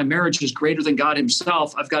interest in my marriage is greater than God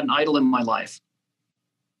himself, I've got an idol in my life.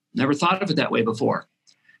 Never thought of it that way before.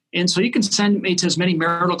 And so you can send me to as many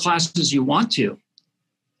marital classes as you want to.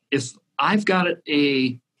 If I've got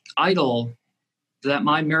a idol that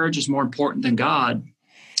my marriage is more important than God,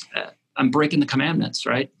 I'm breaking the commandments,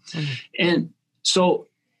 right? Mm-hmm. And so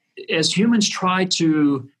as humans try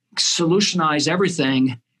to solutionize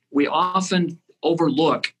everything, we often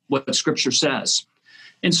overlook what Scripture says.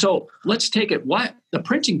 And so let's take it. What the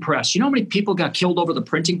printing press, you know how many people got killed over the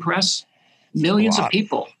printing press? Millions of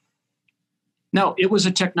people. Now, it was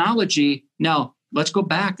a technology. Now, let's go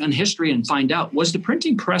back on history and find out, was the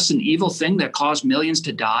printing press an evil thing that caused millions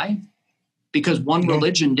to die? Because one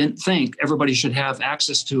religion didn't think everybody should have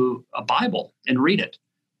access to a Bible and read it.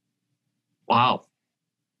 Wow.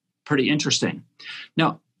 Pretty interesting.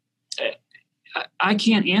 Now, I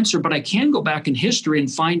can't answer, but I can go back in history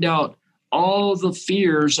and find out all the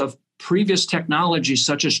fears of previous technologies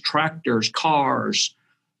such as tractors, cars,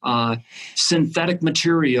 synthetic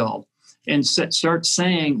material, and start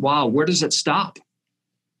saying, wow, where does it stop?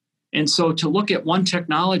 And so to look at one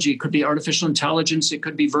technology, it could be artificial intelligence, it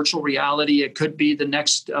could be virtual reality, it could be the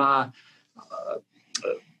next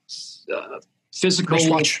physical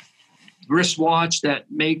wristwatch that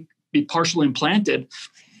may be partially implanted.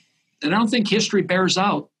 And I don't think history bears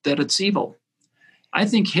out that it's evil. I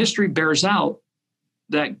think history bears out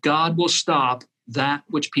that God will stop that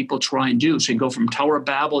which people try and do. So you can go from Tower of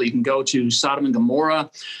Babel, you can go to Sodom and Gomorrah,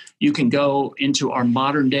 you can go into our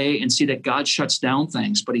modern day and see that God shuts down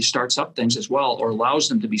things, but he starts up things as well, or allows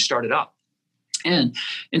them to be started up. And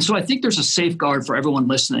so I think there's a safeguard for everyone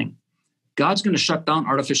listening. God's going to shut down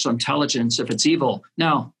artificial intelligence if it's evil.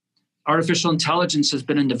 Now, artificial intelligence has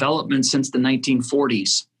been in development since the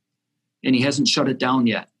 1940s, and he hasn't shut it down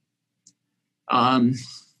yet.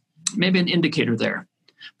 Maybe an indicator there.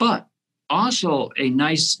 But also a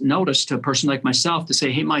nice notice to a person like myself to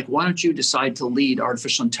say, hey, Mike, why don't you decide to lead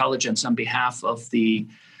artificial intelligence on behalf of the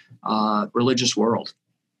religious world?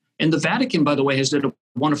 And the Vatican, by the way, has done a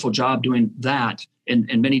wonderful job doing that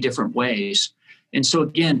in many different ways. And so,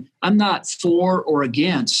 again, I'm not for or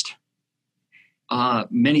against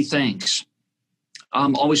many things.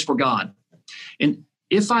 I'm always for God. And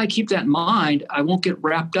if I keep that in mind, I won't get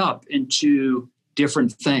wrapped up into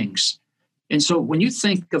different things. And so when you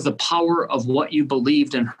think of the power of what you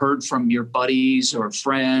believed and heard from your buddies or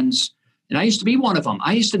friends, and I used to be one of them.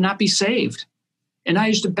 I used to not be saved. And I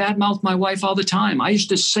used to badmouth my wife all the time. I used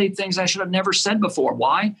to say things I should have never said before.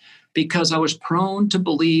 Why? Because I was prone to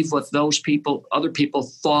believe what those people, other people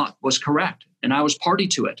thought was correct. And I was party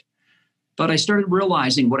to it. But I started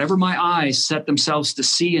realizing whatever my eyes set themselves to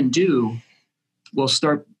see and do will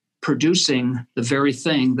start producing the very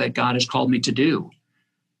thing that God has called me to do.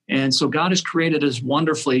 And so God has created us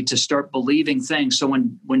wonderfully to start believing things. So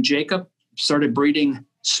when Jacob started breeding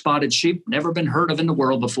spotted sheep, never been heard of in the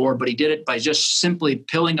world before, but he did it by just simply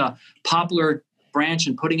peeling a poplar branch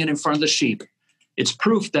and putting it in front of the sheep. It's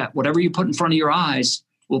proof that whatever you put in front of your eyes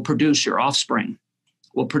will produce your offspring,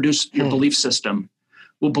 will produce your belief system,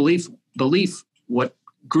 will believe what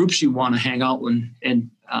groups you want to hang out in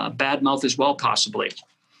and badmouth as well, possibly.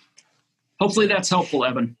 Hopefully that's helpful,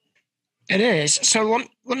 Evan. It is. So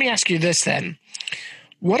let me ask you this then.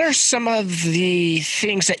 What are some of the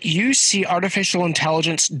things that you see artificial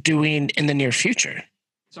intelligence doing in the near future?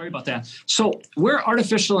 Sorry about that. So where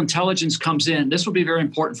artificial intelligence comes in, this will be very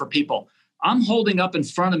important for people. I'm holding up in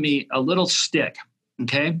front of me a little stick,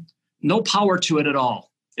 okay? No power to it at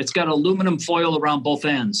all. It's got aluminum foil around both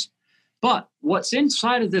ends. But what's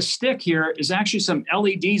inside of this stick here is actually some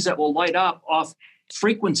LEDs that will light up off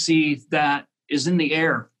frequency that is in the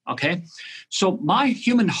air, okay? So my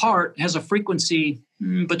human heart has a frequency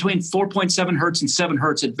between 4.7 hertz and 7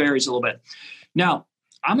 hertz. It varies a little bit. Now,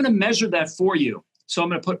 I'm going to measure that for you. So I'm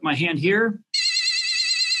going to put my hand here,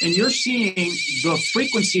 and you're seeing the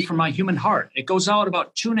frequency from my human heart. It goes out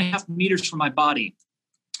about 2.5 meters from my body.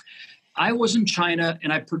 I was in China,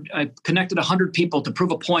 and I connected 100 people to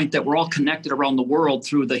prove a point that we're all connected around the world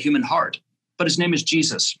through the human heart. But his name is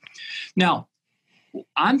Jesus. Now,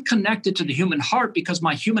 I'm connected to the human heart because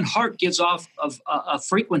my human heart gives off of a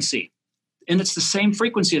frequency. And it's the same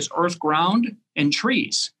frequency as earth, ground, and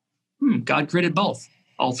trees. God created both,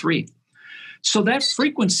 all three. So that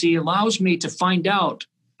frequency allows me to find out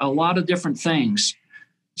a lot of different things.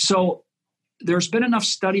 So there's been enough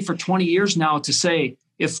study for 20 years now to say,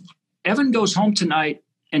 if Evan goes home tonight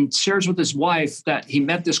and shares with his wife that he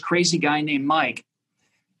met this crazy guy named Mike,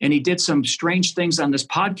 and he did some strange things on this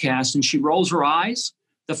podcast, and she rolls her eyes,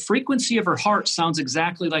 the frequency of her heart sounds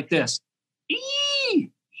exactly like this. Ee!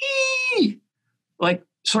 Like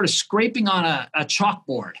sort of scraping on a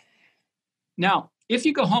chalkboard. Now, if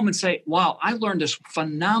you go home and say, wow, I learned this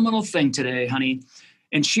phenomenal thing today, honey,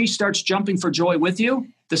 and she starts jumping for joy with you,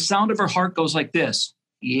 the sound of her heart goes like this.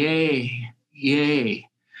 Yay, yay.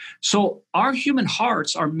 So our human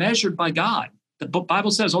hearts are measured by God. The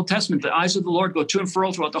Bible says, Old Testament, the eyes of the Lord go to and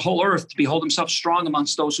fro throughout the whole earth to behold himself strong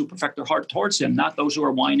amongst those who perfect their heart towards him, not those who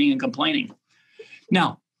are whining and complaining.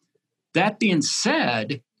 Now, that being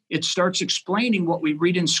said, it starts explaining what we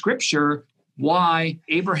read in Scripture, why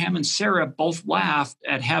Abraham and Sarah both laughed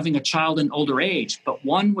at having a child in older age, but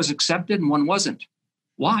one was accepted and one wasn't.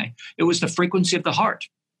 Why? It was the frequency of the heart.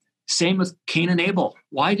 Same with Cain and Abel.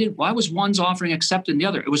 Why was one's offering accepted and the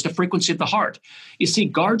other? It was the frequency of the heart. You see,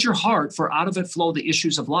 guard your heart, for out of it flow the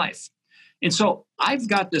issues of life. And so I've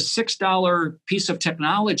got this $6 piece of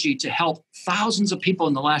technology to help thousands of people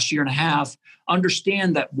in the last year and a half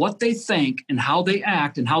understand that what they think and how they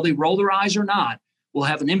act and how they roll their eyes or not will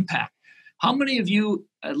have an impact. How many of you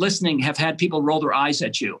listening have had people roll their eyes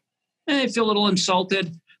at you? They feel a little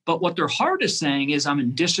insulted, but what their heart is saying is, I'm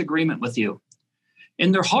in disagreement with you.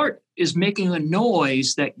 And their heart is making a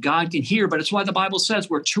noise that God can hear, but it's why the Bible says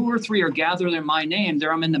where 2 or 3 are gathered in my name,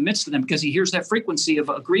 there I'm in the midst of them, because he hears that frequency of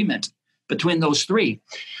agreement between those 3.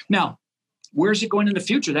 Now, where's it going in the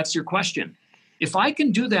future? That's your question. If I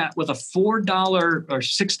can do that with a $4 or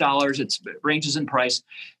 $6, it ranges in price,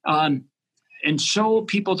 and show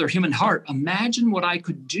people their human heart, imagine what I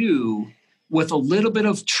could do with a little bit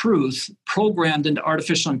of truth programmed into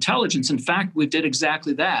artificial intelligence. In fact, we did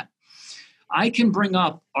exactly that. I can bring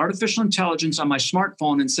up artificial intelligence on my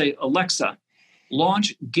smartphone and say, Alexa,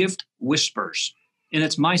 launch gift whispers. And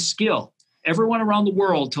it's my skill. Everyone around the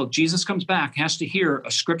world, till Jesus comes back, has to hear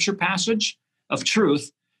a scripture passage of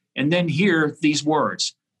truth and then hear these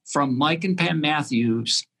words from Mike and Pam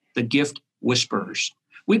Mathews, the gift whisperers.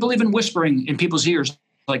 We believe in whispering in people's ears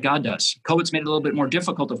like God does. COVID's made it a little bit more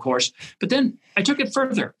difficult, of course. But then I took it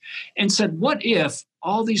further and said, what if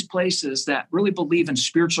all these places that really believe in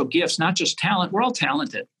spiritual gifts, not just talent, we're all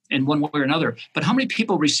talented in one way or another, but how many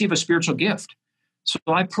people receive a spiritual gift? So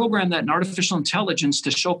I programmed that in artificial intelligence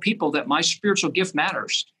to show people that my spiritual gift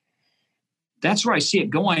matters. That's where I see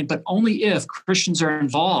it going, but only if Christians are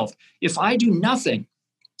involved. If I do nothing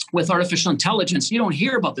with artificial intelligence, you don't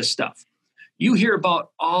hear about this stuff. You hear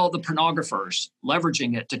about all the pornographers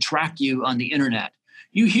leveraging it to track you on the internet.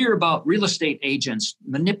 You hear about real estate agents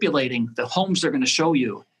manipulating the homes they're going to show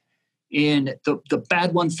you, in the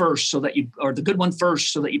bad one first or the good one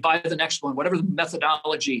first so that you buy the next one, whatever the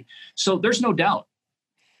methodology. So there's no doubt.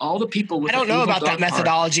 All the people with I don't know about that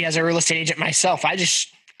methodology as a real estate agent myself. I just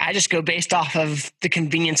go based off of the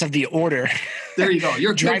convenience of the order. There you go.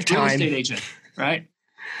 You're a drive good real time. estate agent, right?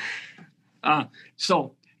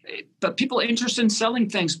 So, but people interested in selling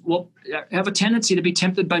things will have a tendency to be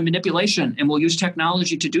tempted by manipulation and will use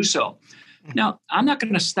technology to do so. Now, I'm not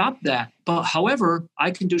going to stop that, but however, I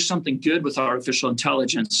can do something good with artificial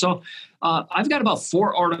intelligence. So I've got about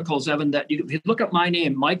 4 articles, Evan, that if you look up my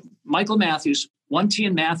name, Michael Mathews, 1T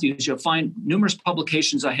in Mathews, you'll find numerous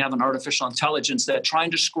publications I have on artificial intelligence that try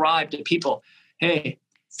and describe to people, hey,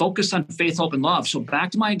 focus on faith, hope, and love. So back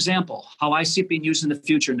to my example, how I see it being used in the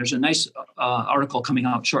future, and there's a nice article coming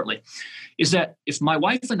out shortly, is that if my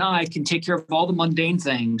wife and I can take care of all the mundane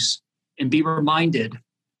things and be reminded,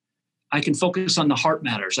 I can focus on the heart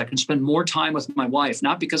matters. I can spend more time with my wife,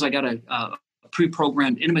 not because I got a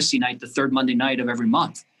pre-programmed intimacy night the 3rd Monday night of every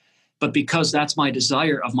month, but because that's my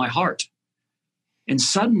desire of my heart. And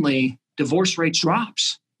suddenly, divorce rate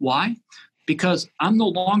drops. Why? Because I'm no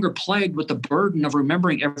longer plagued with the burden of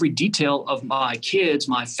remembering every detail of my kids,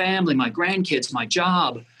 my family, my grandkids, my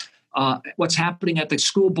job, what's happening at the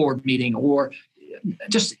school board meeting, or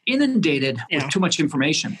just inundated with too much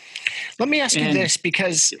information. Let me ask you this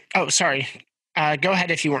because, sorry. Go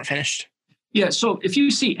ahead if you weren't finished. Yeah, so if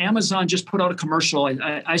you see Amazon just put out a commercial,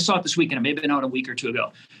 I saw it this weekend, it may have been out a week or 2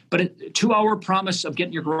 ago, but a 2-hour promise of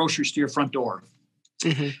getting your groceries to your front door.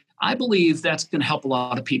 Mm-hmm. I believe that's going to help a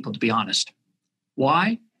lot of people, to be honest.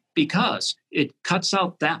 Why? Because it cuts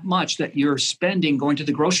out that much that you're spending going to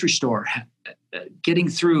the grocery store, getting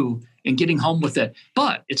through and getting home with it.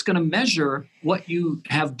 But it's going to measure what you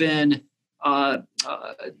have been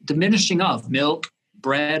diminishing of, milk,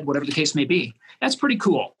 bread, whatever the case may be. That's pretty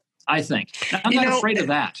cool, I think. I'm not afraid of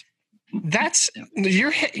that. That's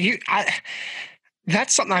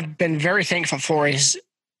that's something I've been very thankful for is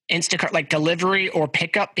Instacart, like delivery or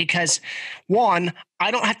pickup, because 1,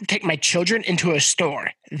 I don't have to take my children into a store.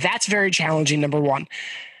 That's very challenging, number 1.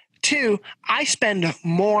 2, I spend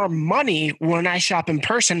more money when I shop in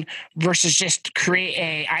person versus just create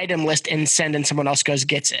a item list and send and someone else goes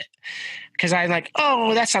gets it. Because I'm like,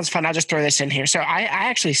 oh, that sounds fun. I'll just throw this in here. So I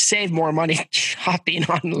actually save more money shopping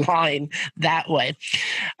online that way.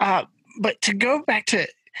 But to go back to,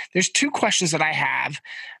 there's 2 questions that I have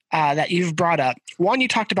that you've brought up. 1, you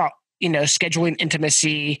talked about, scheduling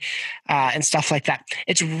intimacy and stuff like that.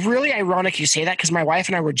 It's really ironic you say that because my wife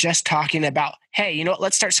and I were just talking about, hey, you know what?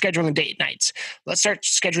 Let's start scheduling date nights. Let's start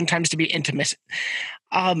scheduling times to be intimate.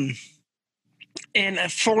 And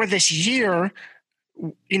for this year,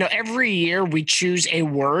 every year we choose a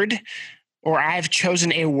word, or I've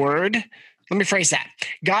chosen a word. Let me phrase that.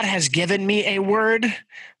 God has given me a word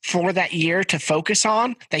for that year to focus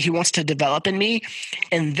on that he wants to develop in me.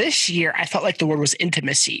 And this year, I felt like the word was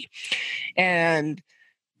intimacy. And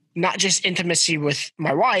not just intimacy with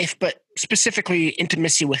my wife, but specifically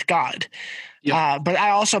intimacy with God. Yep. But I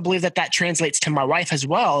also believe that translates to my wife as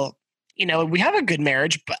well. We have a good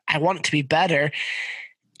marriage, but I want it to be better.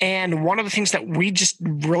 And one of the things that we just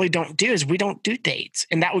really don't do is we don't do dates.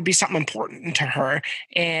 And that would be something important to her,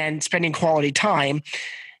 and spending quality time.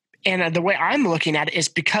 And the way I'm looking at it is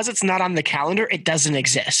because it's not on the calendar, it doesn't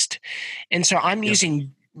exist. And so I'm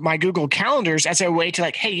using my Google calendars as a way to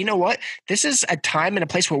like, hey, you know what? This is a time and a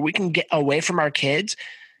place where we can get away from our kids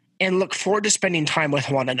and look forward to spending time with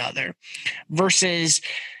one another versus,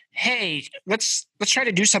 hey, let's try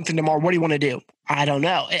to do something tomorrow. What do you want to do? I don't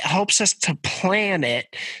know. It helps us to plan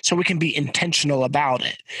it so we can be intentional about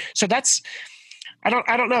it. So that's, I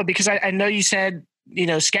don't know, because I know you said,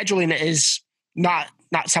 scheduling is not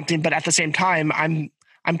something, but at the same time,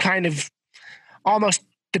 I'm kind of almost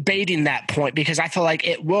debating that point because I feel like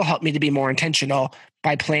it will help me to be more intentional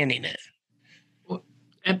by planning it. Well,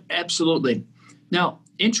 absolutely. Now,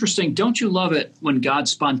 interesting. Don't you love it when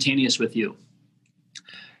God's spontaneous with you?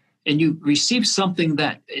 And you receive something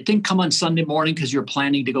that it didn't come on Sunday morning because you're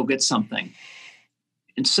planning to go get something.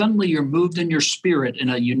 And suddenly you're moved in your spirit in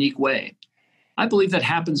a unique way. I believe that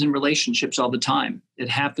happens in relationships all the time. It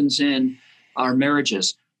happens in our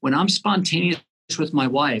marriages. When I'm spontaneous with my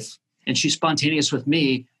wife and she's spontaneous with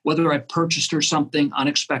me, whether I purchased her something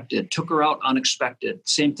unexpected, took her out unexpected,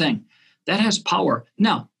 same thing. That has power.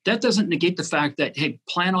 Now, that doesn't negate the fact that, hey,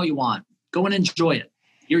 plan all you want. Go and enjoy it.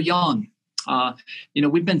 You're young.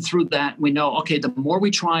 We've been through that. We know, okay, the more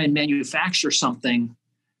we try and manufacture something,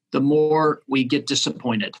 the more we get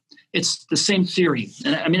disappointed. It's the same theory.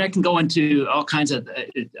 And I can go into all kinds of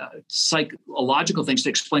psychological things to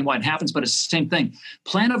explain why it happens, but it's the same thing.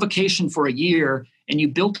 Plan a vacation for a year and you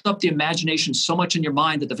built up the imagination so much in your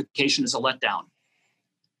mind that the vacation is a letdown.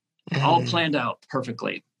 All planned out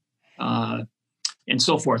perfectly and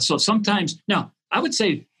so forth. So sometimes, now I would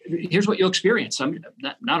say, here's what you'll experience. I'm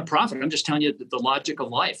not a prophet. I'm just telling you the logic of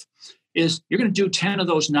life is you're going to do 10 of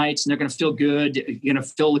those nights and they're going to feel good. You're going to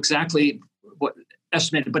feel exactly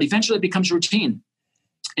estimated, but eventually it becomes routine.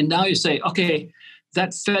 And now you say, okay,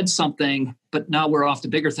 that fed something, but now we're off to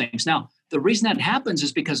bigger things. Now, the reason that happens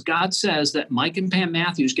is because God says that Mike and Pam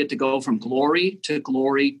Mathews get to go from glory to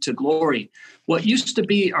glory to glory. What used to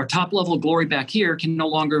be our top level of glory back here can no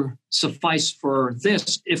longer suffice for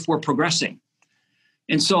this if we're progressing.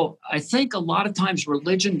 And so I think a lot of times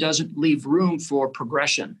religion doesn't leave room for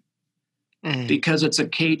progression because it's a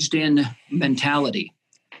caged in mentality.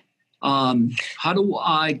 How do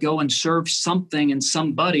I go and serve something and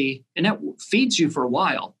somebody? And that feeds you for a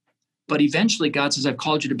while. But eventually God says, I've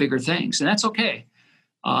called you to bigger things. And that's okay.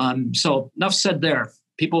 So enough said there.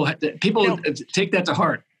 People take that to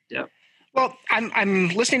heart. Yeah. Well, I'm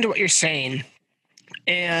listening to what you're saying.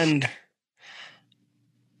 And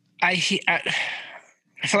I feel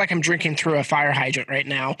like I'm drinking through a fire hydrant right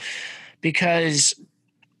now because,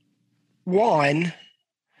 one,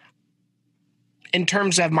 in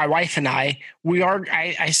terms of my wife and I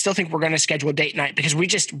still think we're going to schedule a date night because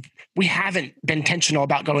we haven't been intentional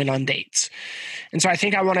about going on dates. And so I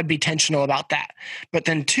think I want to be intentional about that. But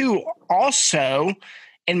then two, also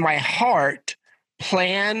in my heart,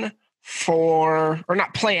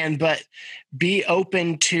 but be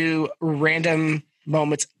open to random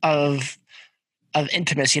moments of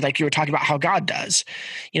intimacy, like you were talking about how God does,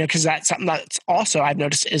 because that's something that's also I've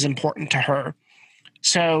noticed is important to her.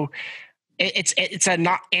 So it's a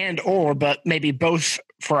not and or, but maybe both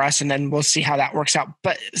for us, and then we'll see how that works out.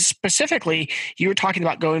 But specifically, you were talking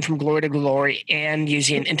about going from glory to glory and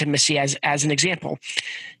using intimacy as an example.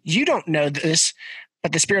 You don't know this,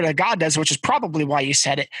 but the Spirit of God does, which is probably why you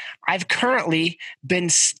said it. I've currently been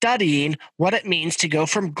studying what it means to go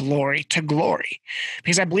from glory to glory,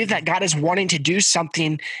 because I believe that God is wanting to do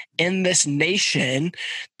something in this nation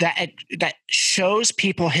that shows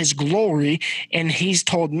people his glory. And he's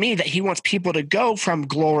told me that he wants people to go from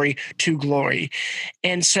glory to glory.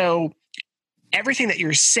 And so everything that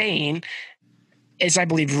you're saying is, I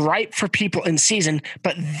believe, right for people in season,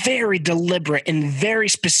 but very deliberate and very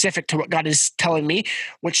specific to what God is telling me,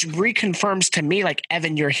 which reconfirms to me, like,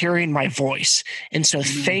 Evan, you're hearing my voice. And so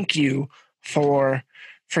thank you for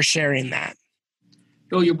sharing that.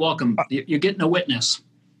 Oh, you're welcome. You're getting a witness.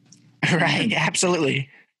 Right. Absolutely.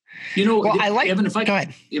 Well, Evan, go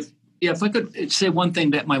ahead. If I could say one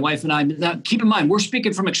thing that my wife and I, now, keep in mind, we're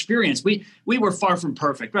speaking from experience. We were far from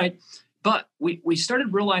perfect, right? But we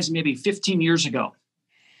started realizing maybe 15 years ago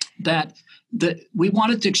that we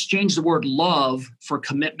wanted to exchange the word love for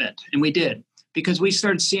commitment. And we did, because we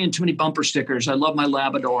started seeing too many bumper stickers. I love my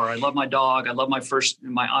Labrador. I love my dog. I love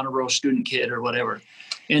my honor roll student kid or whatever.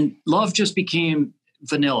 And love just became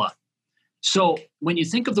vanilla. So when you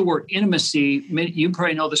think of the word intimacy, you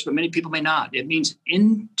probably know this, but many people may not. It means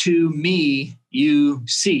into me you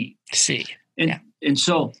see. And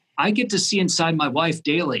so I get to see inside my wife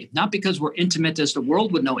daily, not because we're intimate as the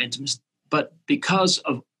world would know intimacy, but because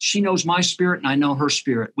of she knows my spirit and I know her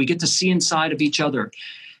spirit. We get to see inside of each other.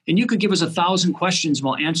 And you could give us 1,000 questions and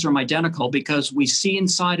we'll answer them identical because we see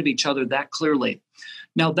inside of each other that clearly.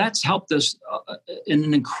 Now, that's helped us in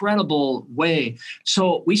an incredible way.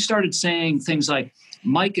 So we started saying things like,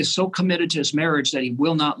 Mike is so committed to his marriage that he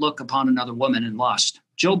will not look upon another woman in lust.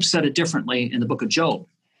 Job said it differently in the book of Job.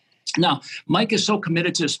 Now, Mike is so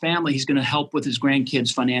committed to his family, he's going to help with his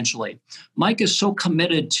grandkids financially. Mike is so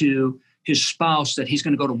committed to his spouse that he's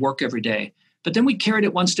going to go to work every day. But then we carried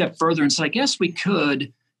it one step further and said, I guess we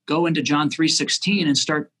could go into John 3:16 and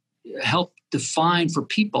start help define for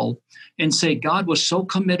people and say God was so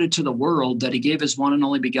committed to the world that he gave his one and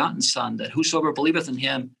only begotten son, that whosoever believeth in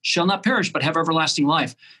him shall not perish but have everlasting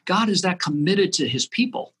life. God is that committed to his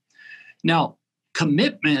people. Now,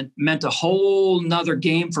 commitment meant a whole nother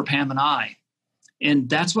game for Pam and I. And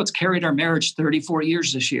that's what's carried our marriage 34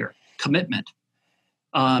 years this year, commitment.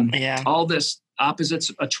 All this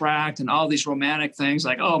opposites attract and all these romantic things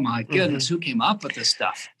like, oh my goodness, who came up with this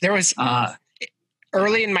stuff? There was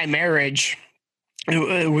early in my marriage,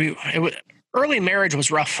 early marriage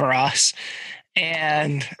was rough for us.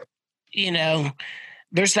 And,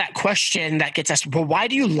 there's that question that gets asked, well, why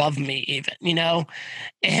do you love me even,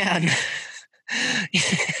 And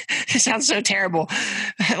it sounds so terrible.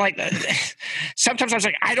 Like sometimes I was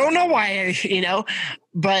like, I don't know why,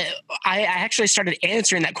 but I actually started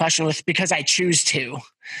answering that question with because I choose to,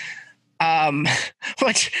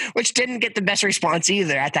 which didn't get the best response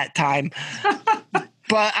either at that time.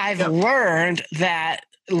 But I've learned that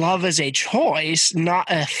love is a choice, not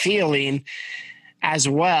a feeling as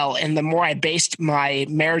well. And the more I based my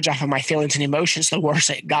marriage off of my feelings and emotions, the worse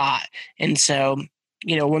it got. And so,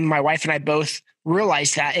 when my wife and I both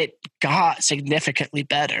realized that, it got significantly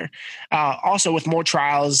better. Also with more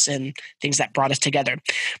trials and things that brought us together.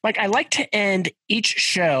 Mike, I like to end each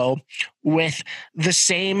show with the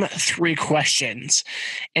same 3 questions.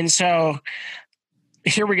 And so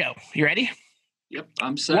here we go. You ready? Yep,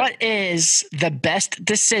 I'm set. What is the best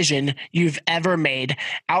decision you've ever made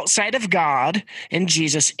outside of God and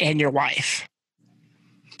Jesus and your wife?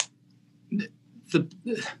 The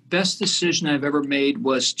best decision I've ever made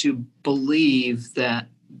was to believe that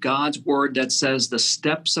God's word that says the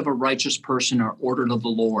steps of a righteous person are ordered of the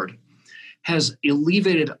Lord has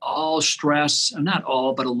alleviated all stress, not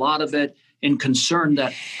all, but a lot of it, and concern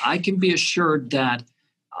that I can be assured that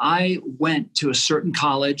I went to a certain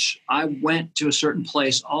college, I went to a certain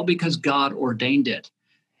place, all because God ordained it.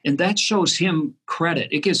 And that shows him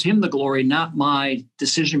credit. It gives him the glory, not my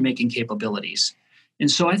decision-making capabilities. And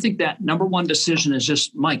so I think that number one decision is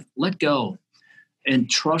just, Mike, let go and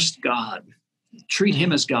trust God. Treat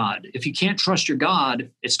him as God. If you can't trust your God,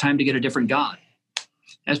 it's time to get a different God.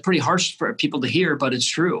 That's pretty harsh for people to hear, but it's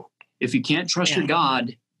true. If you can't trust your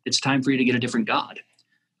God, it's time for you to get a different God.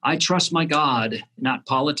 I trust my God, not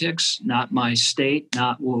politics, not my state,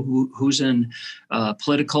 not who's in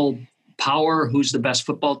political power, who's the best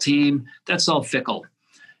football team. That's all fickle.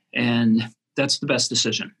 And that's the best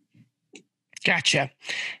decision. Gotcha.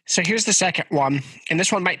 So here's the second one. And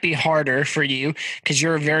this one might be harder for you because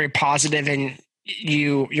you're very positive and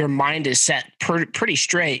your mind is set pretty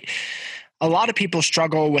straight. A lot of people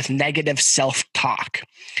struggle with negative self-talk.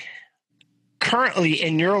 Currently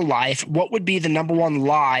in your life, what would be the number one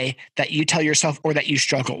lie that you tell yourself or that you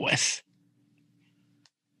struggle with?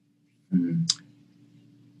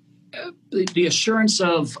 The assurance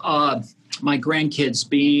of my grandkids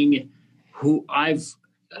being who I've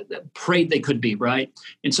prayed they could be, right?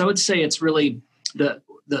 And so I would say it's really the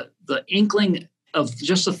inkling of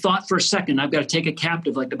just a thought for a second, I've got to take it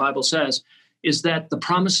captive, like the Bible says, is that the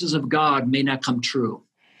promises of God may not come true.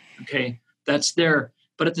 Okay, that's there.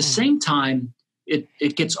 But at the same time,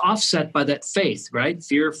 it gets offset by that faith, right?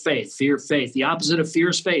 Fear, faith, fear, faith. The opposite of fear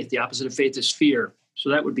is faith. The opposite of faith is fear. So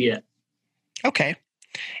that would be it. Okay.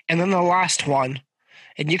 And then the last one,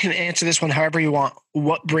 and you can answer this one however you want.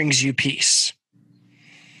 What brings you peace?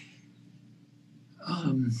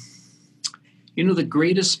 The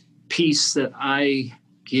greatest peace that I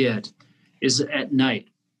get is at night,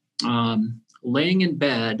 laying in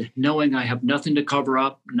bed, knowing I have nothing to cover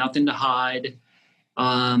up, nothing to hide,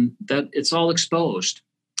 that it's all exposed.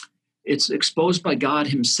 It's exposed by God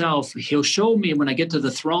himself. He'll show me when I get to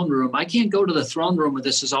the throne room. I can't go to the throne room when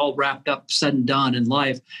this is all wrapped up, said and done in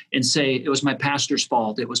life and say, it was my pastor's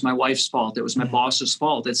fault. It was my wife's fault. It was my boss's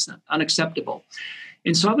fault. It's unacceptable.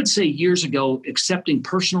 And so I would say years ago, accepting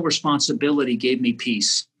personal responsibility gave me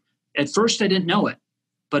peace. At first, I didn't know it.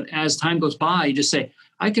 But as time goes by, you just say,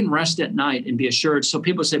 I can rest at night and be assured. So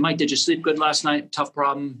people say, Mike, did you sleep good last night? Tough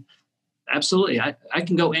problem. Absolutely. I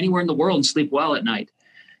can go anywhere in the world and sleep well at night.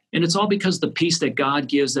 And it's all because the peace that God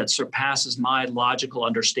gives that surpasses my logical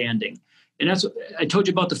understanding. And that's what I told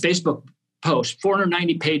you about the Facebook post,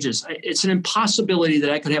 490 pages. It's an impossibility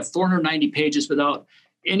that I could have 490 pages without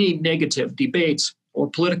any negative debates or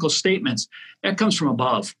political statements. That comes from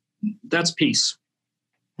above. That's peace.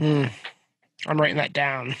 I'm writing that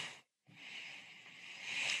down.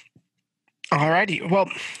 All righty. Well,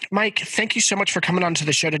 Mike, thank you so much for coming on to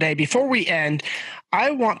the show today. Before we end,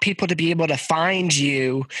 I want people to be able to find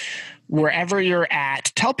you wherever you're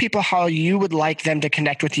at. Tell people how you would like them to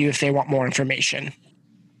connect with you if they want more information.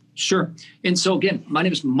 Sure. And so again, my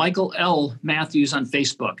name is Michael L. Mathews on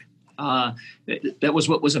Facebook. That was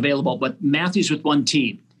what was available, but Mathews with one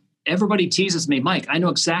T. Everybody teases me, Mike, I know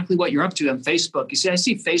exactly what you're up to on Facebook. You see, I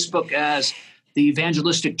see Facebook as the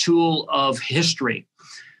evangelistic tool of history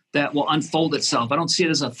that will unfold itself. I don't see it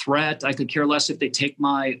as a threat. I could care less if they take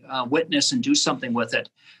my witness and do something with it.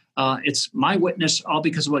 It's my witness all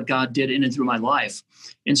because of what God did in and through my life.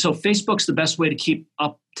 And so Facebook's the best way to keep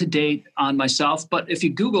up to date on myself. But if you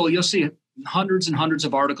Google, you'll see hundreds and hundreds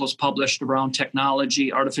of articles published around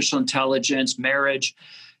technology, artificial intelligence, marriage.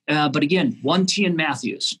 But again, one T in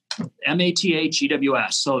Mathews,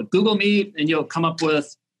 Mathews. So Google me and you'll come up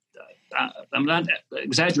with, I'm not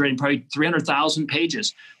exaggerating, probably 300,000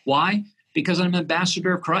 pages. Why? Because I'm an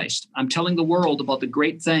ambassador of Christ. I'm telling the world about the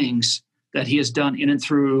great things that he has done in and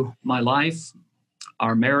through my life,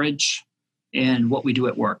 our marriage, and what we do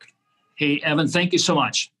at work. Hey, Evan, thank you so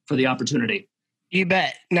much for the opportunity. You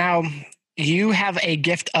bet. Now, you have a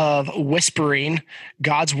gift of whispering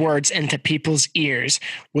God's words into people's ears.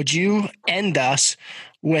 Would you end us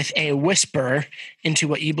with a whisper into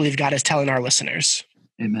what you believe God is telling our listeners?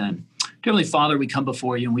 Amen. Heavenly Father, we come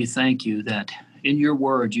before you and we thank you that in your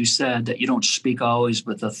word, you said that you don't speak always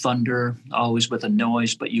with a thunder, always with a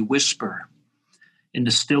noise, but you whisper in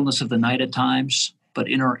the stillness of the night at times, but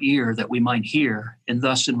in our ear that we might hear. And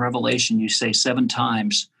thus in Revelation, you say 7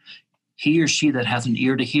 times, he or she that hath an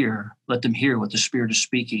ear to hear, let them hear what the Spirit is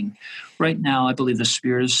speaking. Right now, I believe the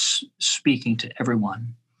Spirit is speaking to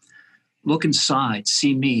everyone. Look inside,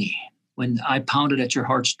 see me. When I pounded at your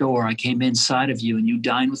heart's door, I came inside of you and you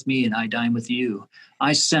dined with me and I dined with you.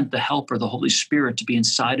 I sent the helper, the Holy Spirit, to be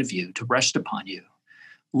inside of you, to rest upon you.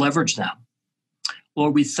 Leverage them.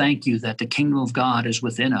 Lord, we thank you that the kingdom of God is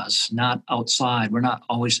within us, not outside. We're not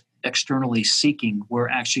always externally seeking. We're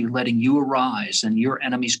actually letting you arise and your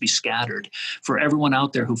enemies be scattered. For everyone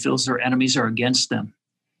out there who feels their enemies are against them,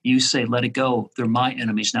 you say, let it go. They're my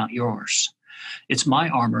enemies, not yours. It's my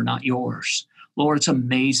armor, not yours. Lord, it's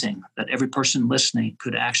amazing that every person listening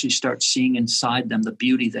could actually start seeing inside them the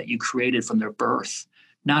beauty that you created from their birth,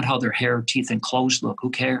 not how their hair, teeth, and clothes look.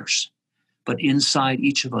 Who cares? But inside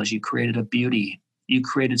each of us, you created a beauty. You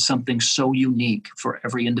created something so unique for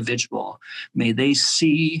every individual. May they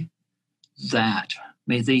see that.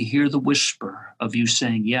 May they hear the whisper of you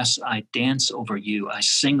saying, yes, I dance over you. I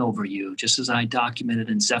sing over you, just as I documented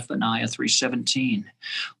in Zephaniah 3:17.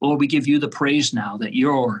 Lord, we give you the praise now that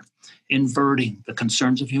you're inverting the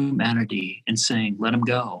concerns of humanity and saying, let them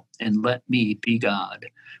go and let me be God.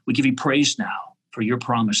 We give you praise now for your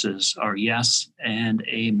promises are yes and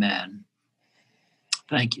amen.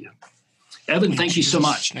 Thank you. Evan, thank you so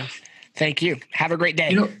much. Thank you. Have a great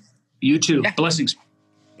day. You too. Yeah. Blessings.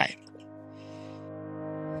 Bye.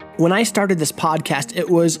 When I started this podcast, it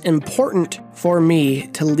was important for me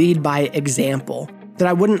to lead by example, that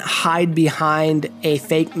I wouldn't hide behind a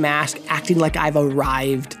fake mask, acting like I've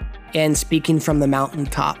arrived and speaking from the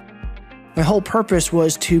mountaintop. My whole purpose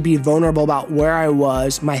was to be vulnerable about where I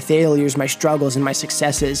was, my failures, my struggles, and my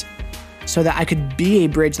successes, so that I could be a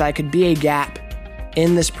bridge, that I could be a gap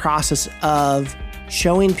in this process of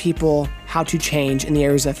showing people how to change in the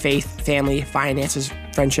areas of faith, family, finances,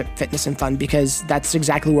 friendship, fitness, and fun, because that's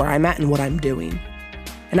exactly where I'm at and what I'm doing.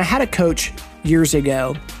 And I had a coach years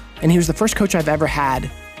ago, and he was the first coach I've ever had.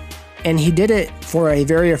 And he did it for a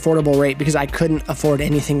very affordable rate because I couldn't afford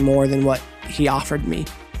anything more than what he offered me.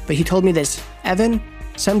 But he told me this, Evan,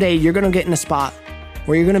 someday you're going to get in a spot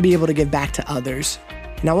where you're going to be able to give back to others.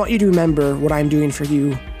 And I want you to remember what I'm doing for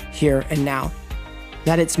you here and now,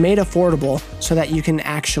 that it's made affordable so that you can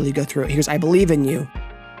actually go through it. He goes, I believe in you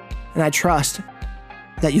and I trust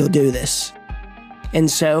that you'll do this. And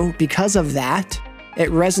so because of that, it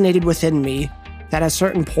resonated within me that at a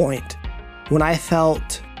certain point when I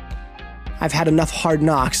felt I've had enough hard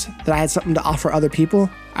knocks that I had something to offer other people,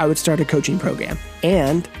 I would start a coaching program.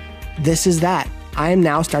 And this is that. I am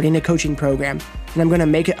now starting a coaching program and I'm going to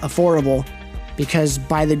make it affordable because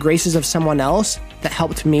by the graces of someone else that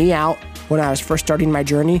helped me out when I was first starting my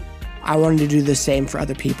journey, I wanted to do the same for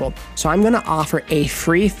other people. So I'm going to offer a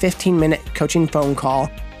free 15-minute coaching phone call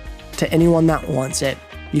to anyone that wants it.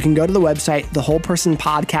 You can go to the website,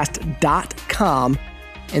 thewholepersonpodcast.com,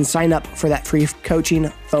 and sign up for that free coaching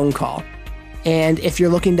phone call. And if you're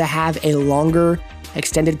looking to have a longer,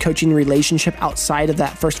 extended coaching relationship outside of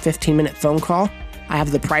that first 15-minute phone call, I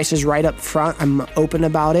have the prices right up front. I'm open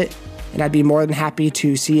about it, and I'd be more than happy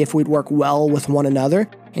to see if we'd work well with one another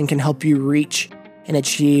and can help you reach and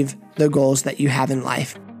achieve the goals that you have in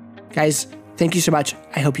life. Guys, thank you so much.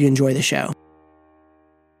 I hope you enjoy the show.